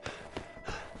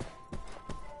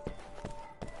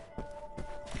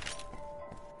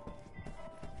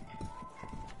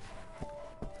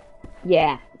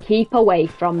 Yeah, keep away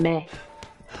from me.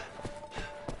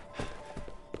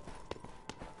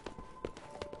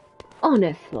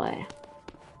 Honestly.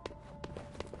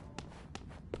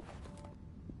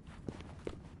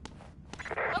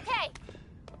 Okay.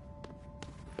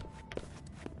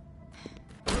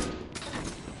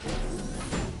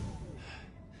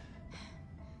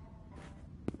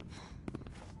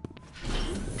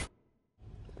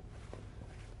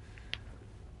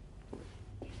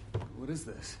 What is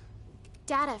this?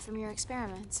 Data from your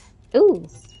experiments. Ooh.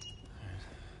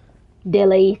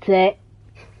 Delete it.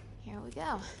 Here we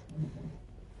go.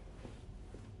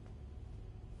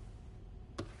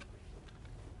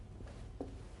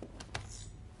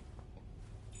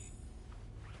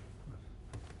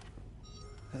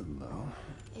 Hello.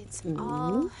 It's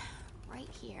all right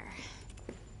here.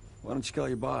 Why don't you call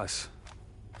your boss?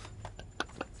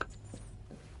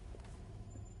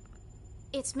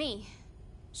 It's me,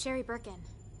 Sherry Birkin.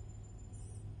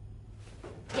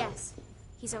 Yes,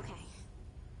 he's okay.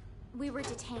 We were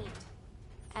detained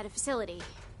at a facility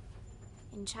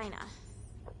in China.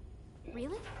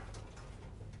 Really?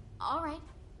 All right.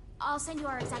 I'll send you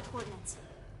our exact coordinates.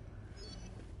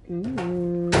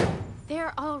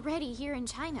 They're already here in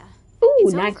China. Ooh,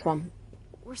 It's nice over. one.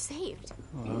 We're saved.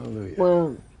 Hallelujah.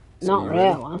 Well, So not you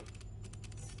ready? really.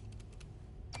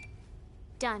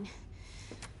 Done.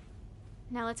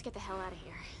 Now let's get the hell out of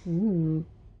here.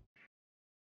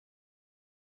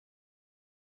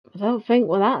 I don't think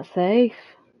we're that safe.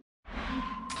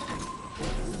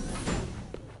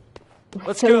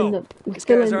 Let's go. We're These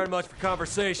still guys in... aren't much for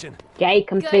conversation.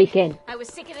 Jake, I'm Good. speaking. I was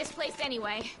sick of this place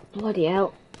anyway. Bloody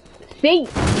hell. See?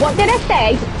 What did I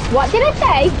say? What did I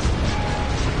say?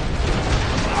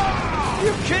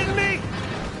 You kidding me?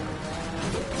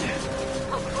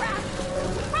 Oh crap!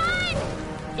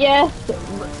 Run! Yes.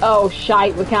 Oh,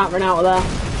 shite. We can't run out of there.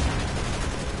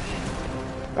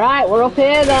 Right, we're up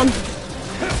here then.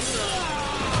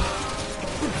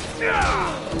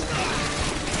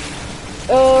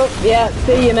 Oh, yeah,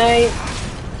 see you, mate.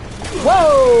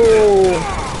 Whoa!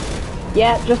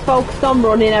 Yeah, just focus on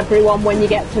running, everyone, when you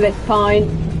get to this point.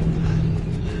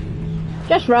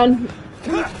 Just run.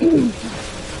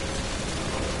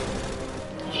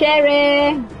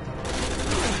 Sherry!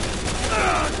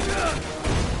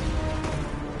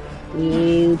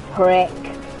 You prick.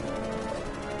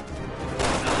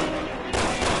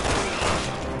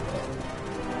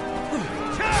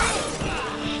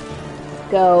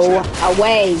 Go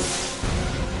away.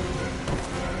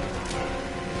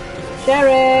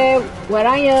 Sherry, where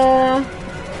are you?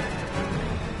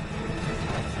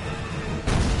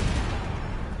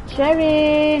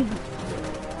 Sherry,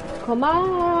 come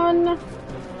on.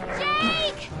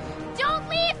 Jake! Don't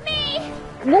leave me!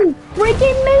 No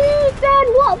freaking move then!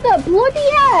 What the bloody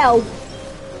hell?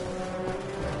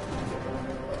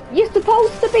 You're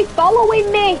supposed to be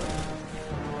following me.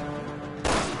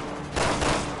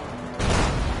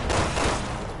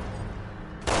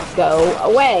 Go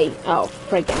away. Oh,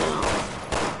 friggin' hell.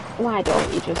 Why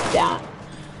don't you just die?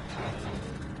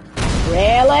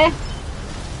 Really?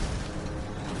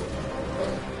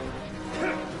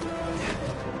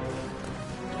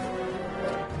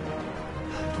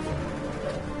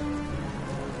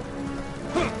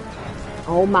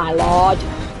 Oh my lord.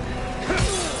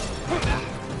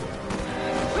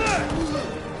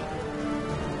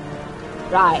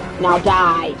 Right, now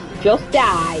die. Just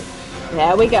die.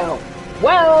 There we go.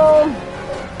 Well,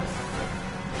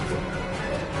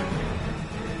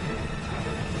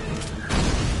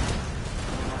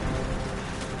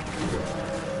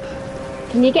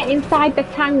 can you get inside the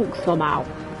tank somehow?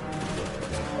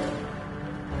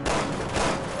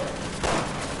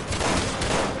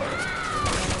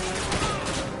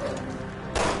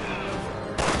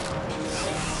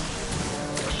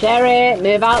 Sherry,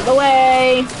 move out the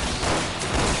way.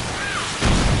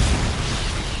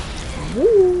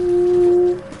 Woo.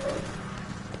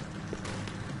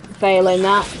 Failing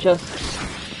that, just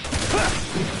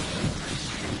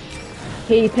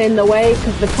keep in the way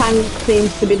because the tank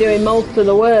seems to be doing most of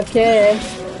the work here.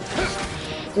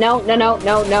 No, no, no,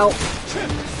 no, no.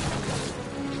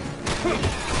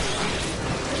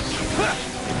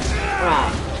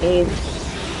 Right,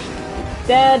 he's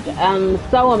dead and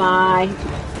so am I.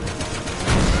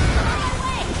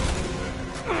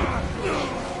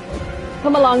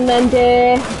 Come along then,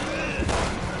 dear.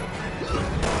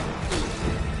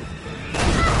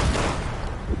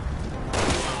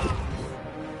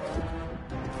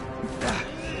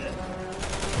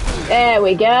 There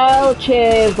we go.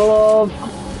 Cheers, love.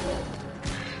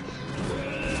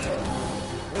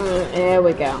 There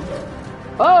we go.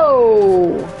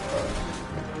 Oh!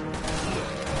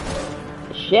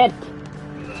 Shit.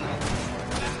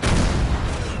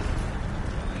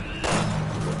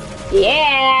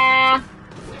 Yeah!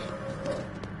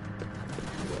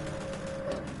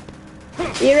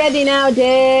 You ready now,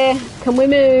 dear? Can we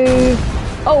move?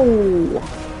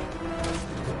 Oh!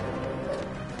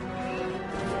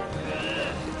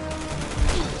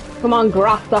 Come on,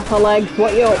 grasshopper legs,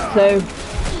 what you up to?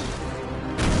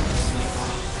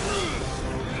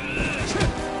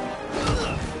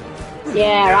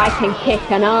 Yeah, I can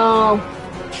kick and all.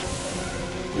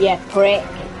 Yeah, prick.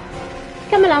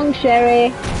 Come along,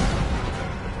 Sherry.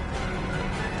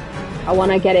 I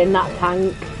want to get in that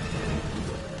tank.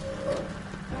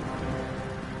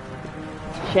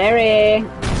 Sherry.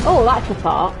 Oh, that's a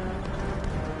thought.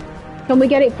 Can we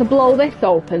get it to blow this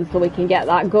open so we can get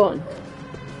that gun?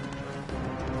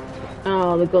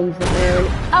 Oh, the gun's not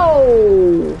there.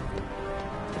 Oh!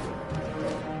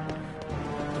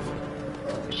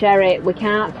 Sherry, we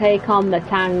can't take on the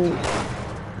tank.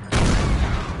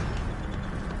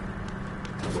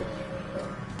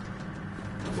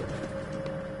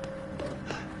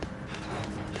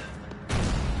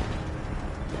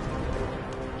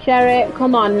 Sherry,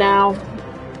 come on now.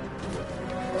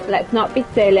 Let's not be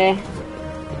silly.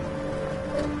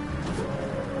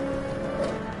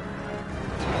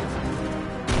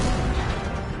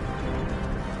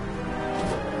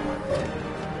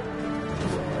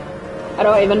 I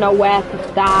don't even know where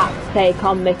to start to take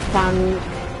on this tank.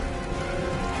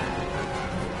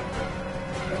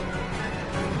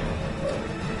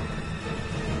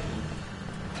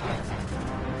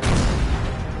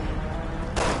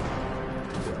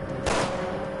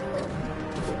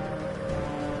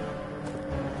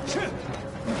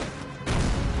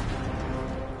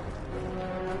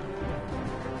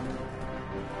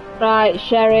 Right,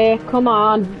 Sherry, come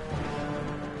on.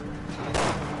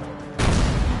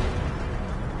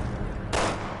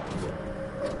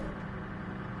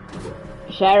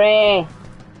 Sherry!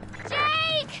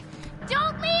 Jake!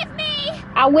 Don't leave me!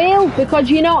 I will, because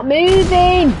you're not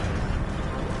moving!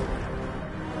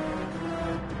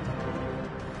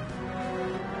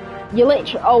 You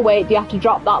literally... Oh wait, do you have to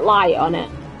drop that light on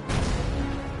it?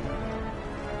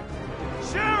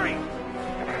 Sherry!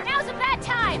 Now's a bad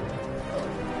time!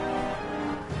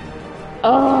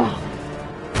 Ugh.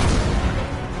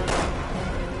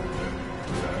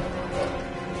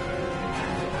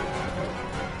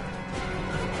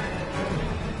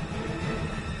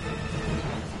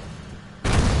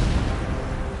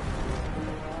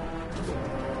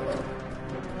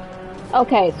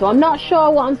 Okay, so I'm not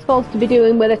sure what I'm supposed to be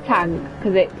doing with a tank,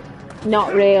 because it's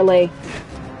not really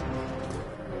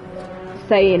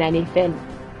saying anything.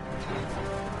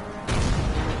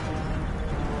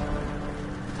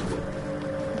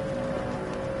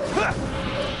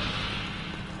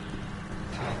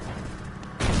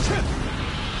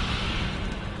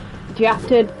 Do you have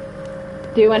to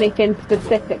do anything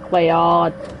specifically,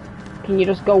 or can you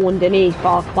just go underneath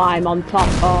or climb on top,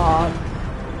 or...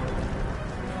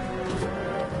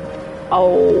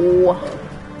 Oh.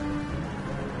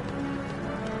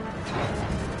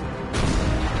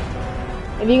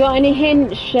 Have you got any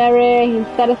hints, Sherry,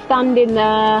 instead of standing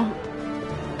there?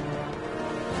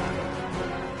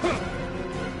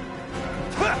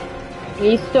 Are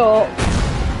you stuck?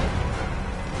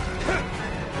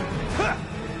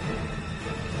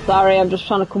 Sorry, I'm just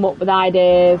trying to come up with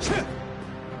ideas.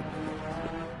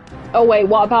 Oh wait,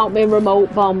 what about me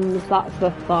remote bombs? That's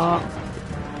the thought.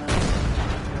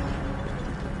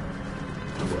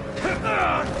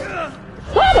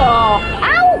 Shut up!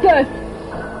 How the...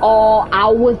 Oh,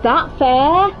 how was that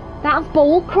fair? That's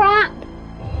bullcrap.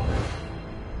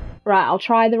 Right, I'll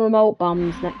try the remote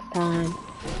bombs next time.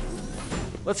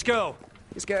 Let's go.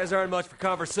 These guys aren't much for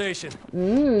conversation.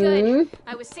 Good.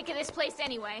 I was sick of this place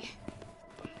anyway.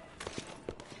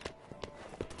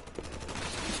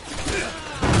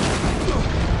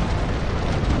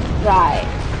 Right.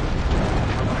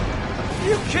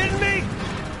 You kidding me?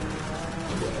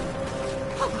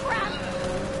 Oh crap!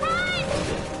 Run!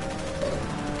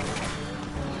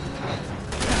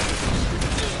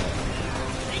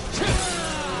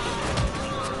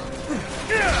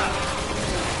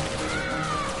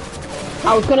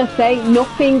 I was gonna say,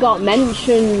 nothing got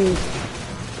mentioned.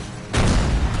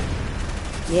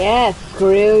 Yeah,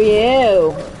 screw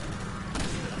you.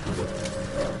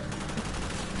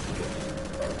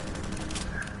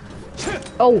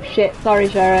 Oh shit, sorry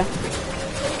Sherry.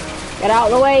 Get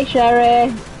out of the way,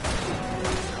 Sherry.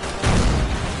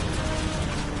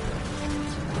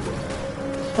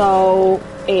 So,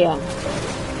 here.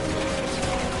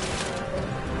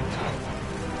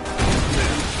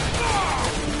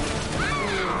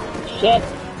 Shit.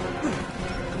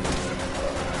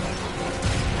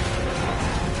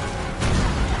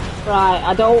 Right,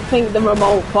 I don't think the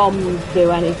remote bombs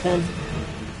do anything.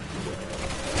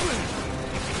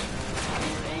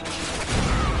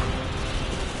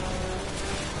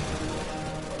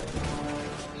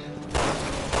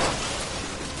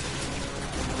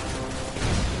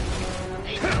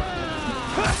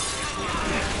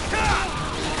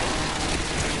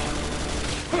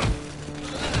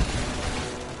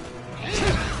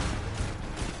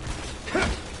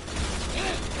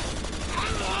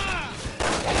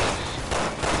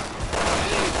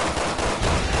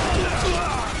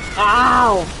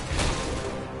 Ow!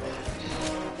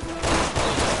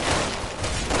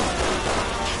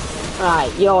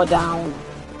 Right, you're down.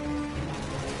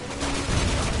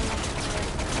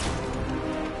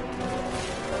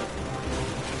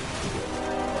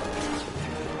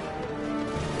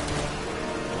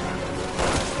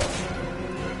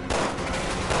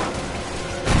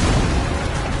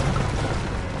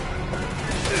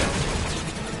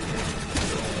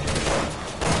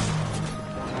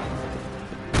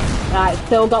 Right,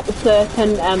 still got the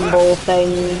serpent emble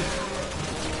thing.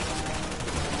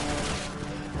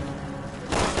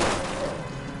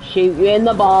 Shoot you in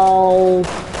the balls.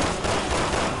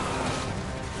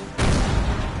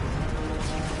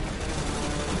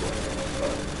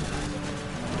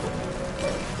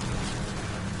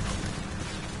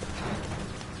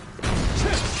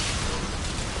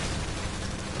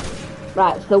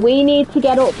 Right, so we need to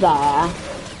get up there.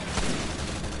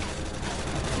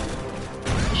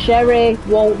 Sherry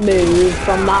won't move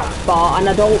from that spot, and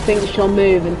I don't think she'll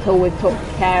move until we've took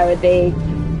care of these.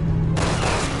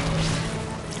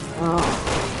 Oh.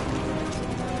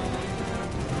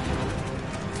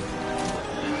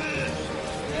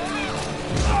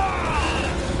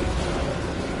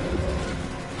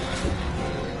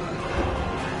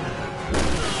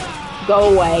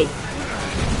 Go away.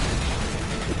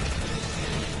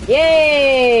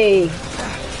 Yay!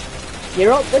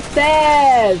 You're up the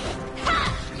stairs!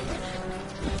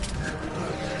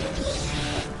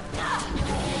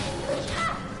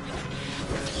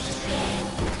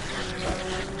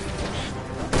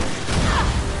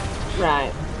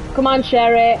 Right. Come on,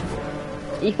 Sherry.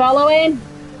 You following?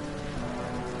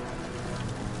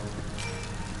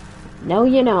 No,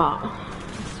 you're not.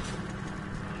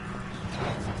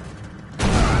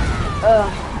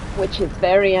 Ugh, which is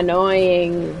very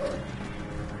annoying.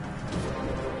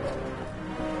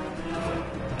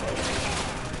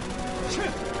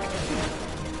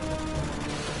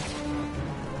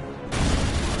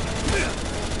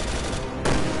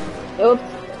 Oops.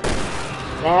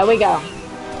 There we go.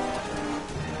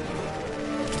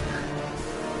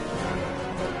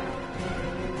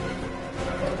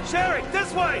 Sherry,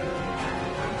 this way!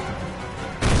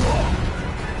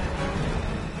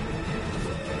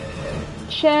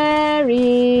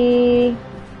 Sherry.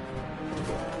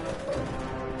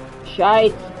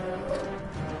 Shite.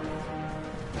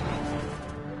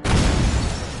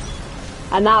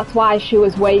 And that's why she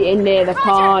was waiting near the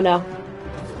corner.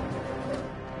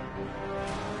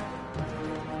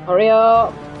 Hurry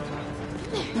up.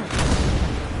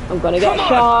 I'm gonna get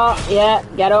shot. Yeah,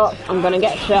 get up. I'm gonna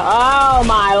get shot. Oh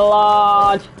my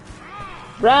lord.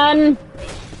 Run.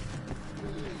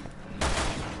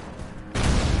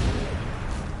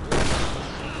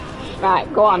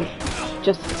 Right, go on.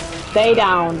 Just stay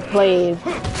down, please.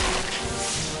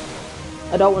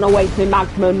 I don't want to waste my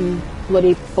Magnum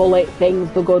bloody bullet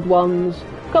things, the good ones.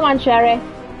 Come on, Sherry.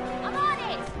 I'm on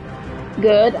it!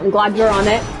 Good, I'm glad you're on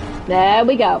it. There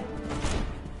we go.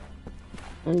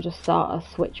 And just sort of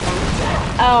switch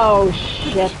back. Oh,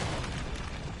 shit.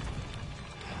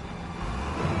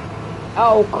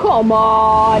 Oh, come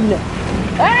on!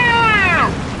 Ah!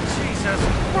 Jesus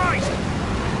Christ!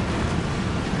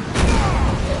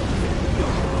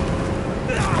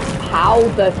 How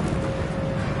the...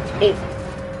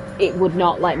 It would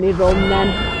not let me run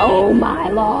then. Oh my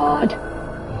lord.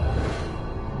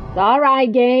 It's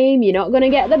alright, game. You're not gonna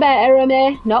get the better of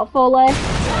me. Not fully.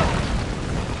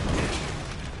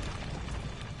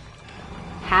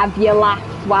 Have your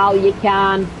laughs while you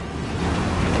can.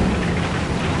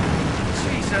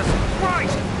 Jesus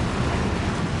Christ!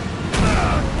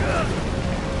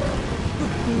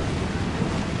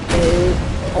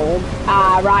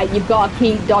 Right, you've got to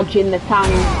keep dodging the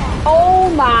tank. Oh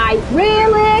my,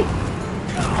 really?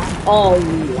 Oh,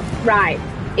 right.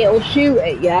 It'll shoot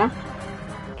at you.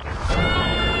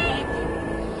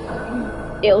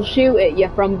 It'll shoot at you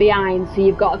from behind, so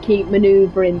you've got to keep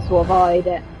manoeuvring to avoid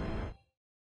it.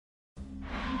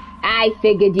 I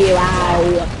figured you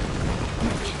out.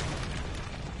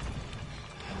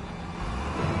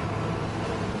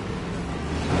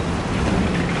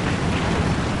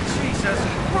 Jesus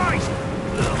Christ!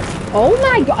 Oh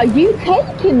my god, are you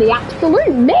taking the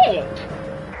absolute mick?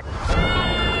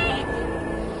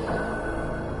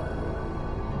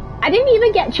 I didn't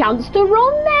even get a chance to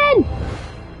run then.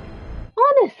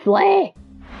 Honestly.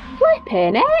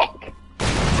 Flipping heck.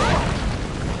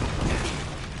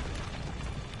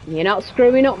 You're not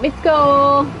screwing up my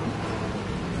score.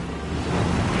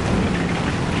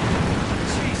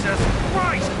 Jesus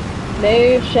Christ!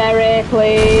 Move, Sherry,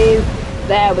 please.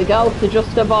 There we go, to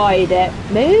just avoid it.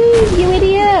 Move, you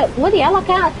idiot! Bloody hell, I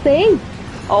can't see.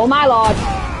 Oh my lord.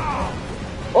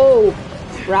 Oh,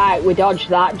 right, we dodged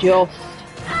that just.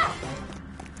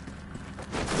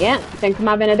 Yeah, I think I'm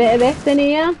having a bit of this in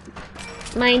here.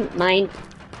 Mine.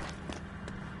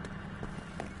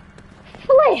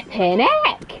 Flipping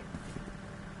heck!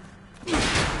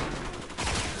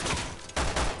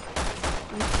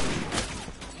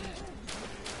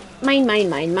 Mine.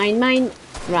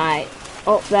 Right.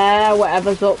 Up there,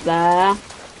 whatever's up there.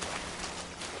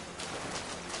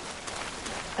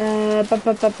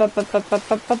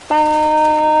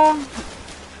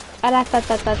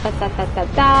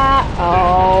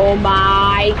 Oh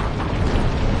my.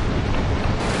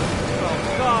 Oh,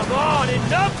 come on,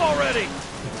 enough already!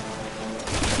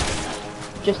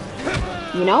 Just,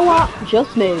 you know what?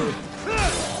 Just move.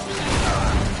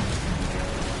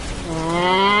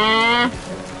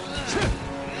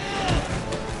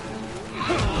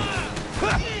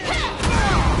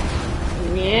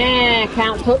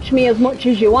 can't touch me as much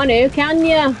as you want to, can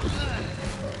you? I'll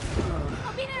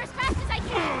be there as fast as I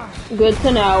can. Good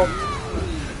to know.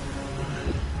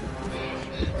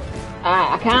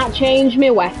 I can't change my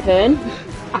weapon.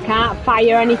 I can't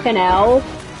fire anything else.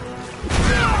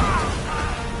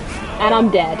 And I'm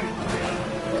dead.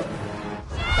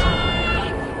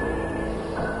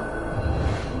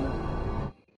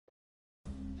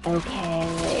 Okay.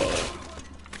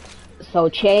 So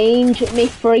change me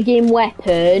friggin'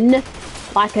 weapon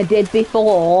like I did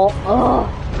before. Ugh.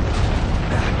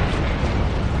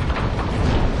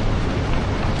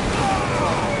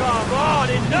 Come on,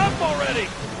 enough already!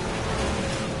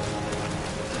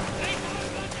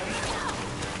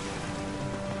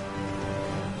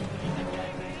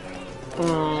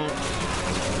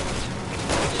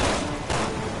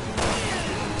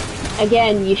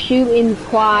 Again, your shooting's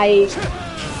quite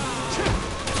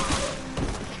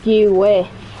skew with.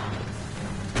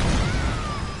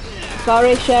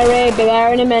 Sorry, Sherry, be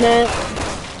there in a minute.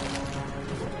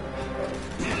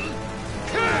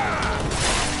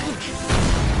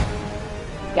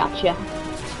 Gotcha.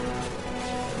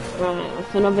 Right,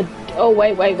 that's another. Oh,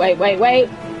 wait.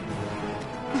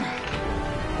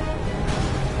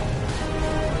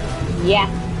 Yeah.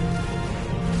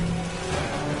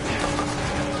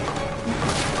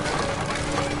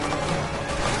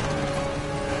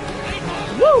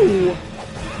 Woo!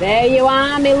 There you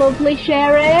are, my lovely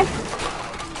sheriff.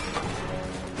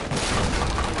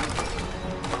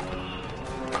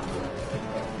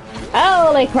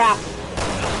 Holy crap!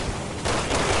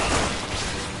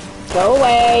 Go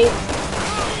away.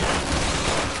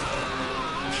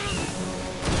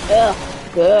 Ugh,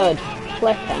 good.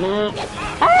 Flipping it.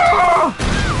 Ah!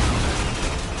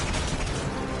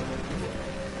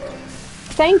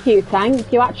 Thank you,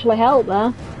 tank. You actually helped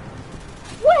there.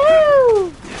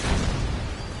 Woohoo!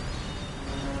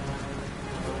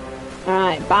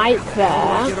 Alright, bike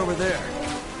there. Get over there.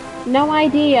 No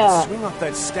idea. Swing off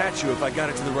that statue if I got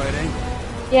it to the right angle.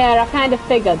 Yeah, I kind of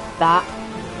figured that.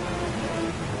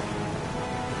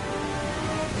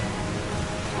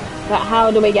 But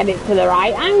how do we get it to the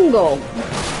right angle?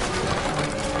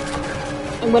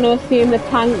 I'm going to assume the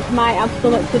tank might have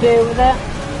something to do with it.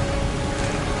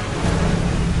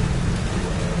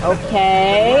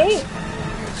 Okay.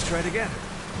 Let's try it again.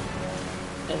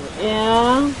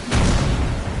 Yeah.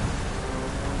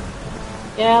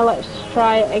 Yeah, let's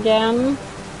try it again.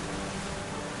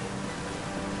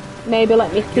 Maybe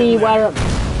let me see where...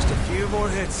 Just a few more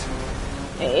hits.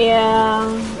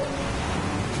 Yeah.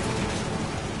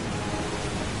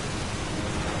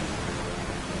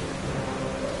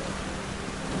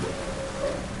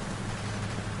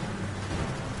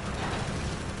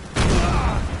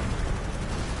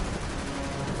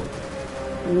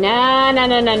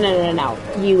 No.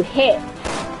 You hit.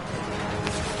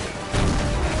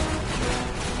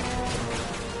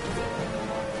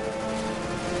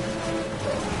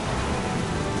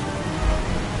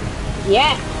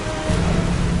 Yeah.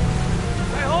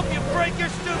 I hope you break your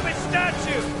stupid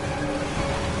statue.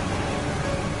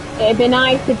 It'd be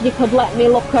nice if you could let me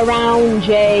look around,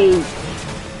 Jake.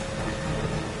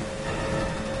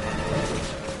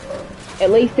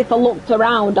 At least if I looked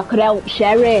around, I could help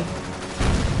Sherry.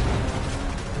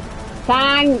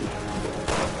 Thanks.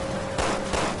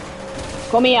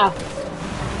 Come here.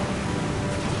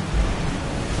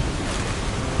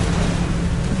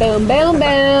 Boom, boom, boom.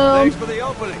 Thanks for the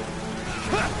opening.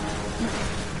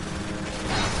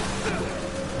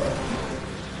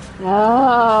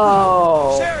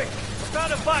 Oh. Sherry,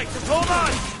 found a bike. Just hold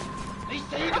on.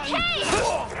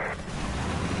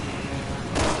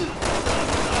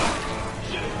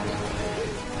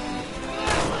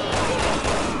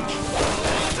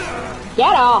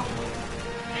 Get off.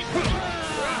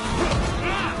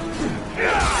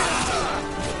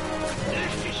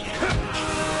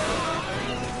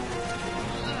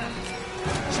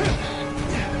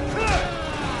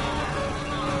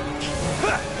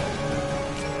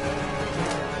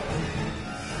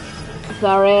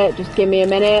 Sorry, just give me a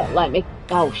minute. Let me...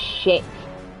 Oh, shit.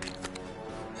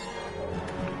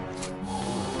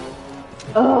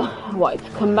 Ugh, I wanted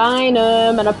to combine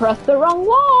them and I pressed the wrong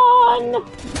one.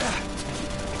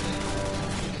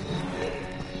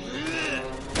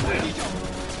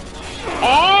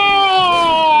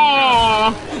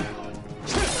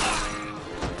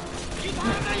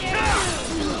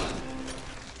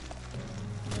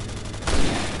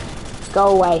 Go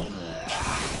away.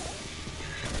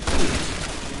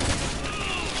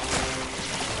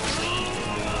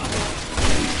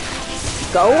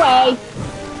 Go away.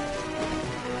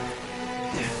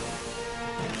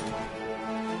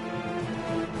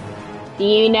 Do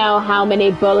you know how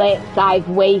many bullets I've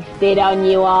wasted on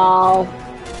you all?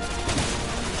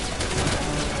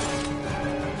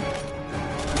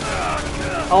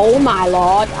 Oh my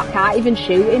lord, I can't even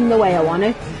shoot him the way I want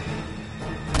to.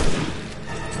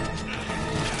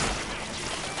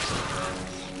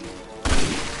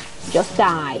 Just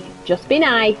die. Just be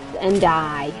nice and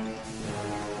die.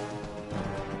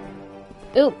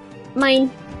 Oop,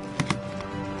 mine.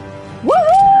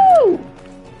 Woohoo!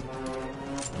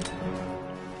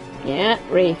 Yeah,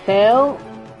 refill.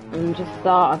 And just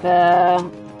sort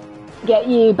of get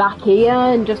you back here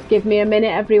and just give me a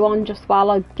minute, everyone, just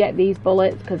while I get these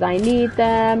bullets, because I need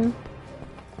them.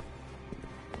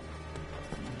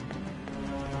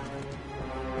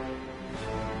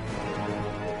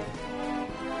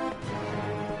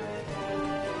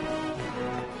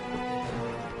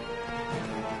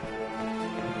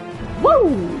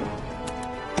 Woo!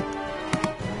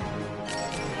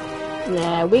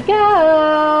 There we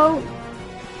go.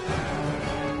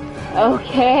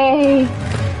 Okay.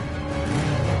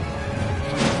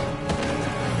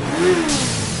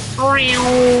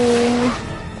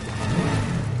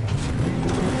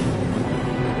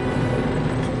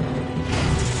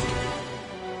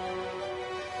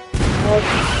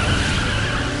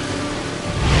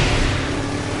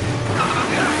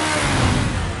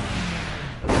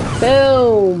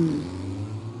 Boom!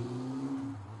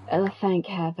 Oh, thank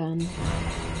heaven.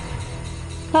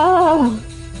 Oh,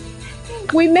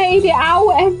 we made it out,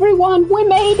 everyone! We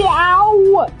made it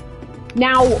out!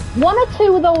 Now, one or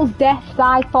two of those deaths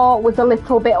I thought was a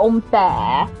little bit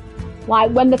unfair.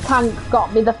 Like when the tank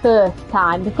got me the first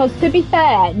time. Because to be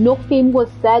fair, nothing was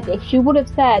said. If she would have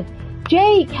said,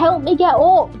 Jake, help me get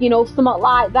up, you know, something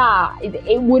like that,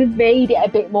 it would have made it a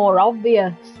bit more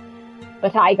obvious.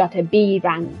 But I got a B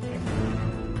rank.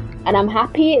 And I'm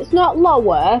happy it's not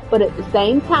lower, but at the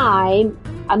same time,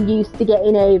 I'm used to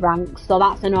getting A rank, so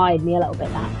that's annoyed me a little bit,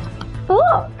 that.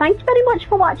 But thank you very much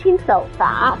for watching so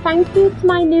far. Thank you to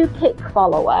my new PICK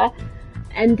follower.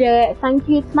 And thank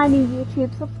you to my new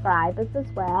YouTube subscribers as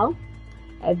well.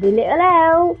 Every little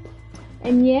help.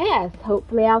 And yes,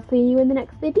 hopefully I'll see you in the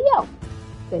next video.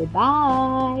 So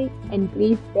bye. And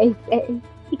please stay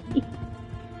safe.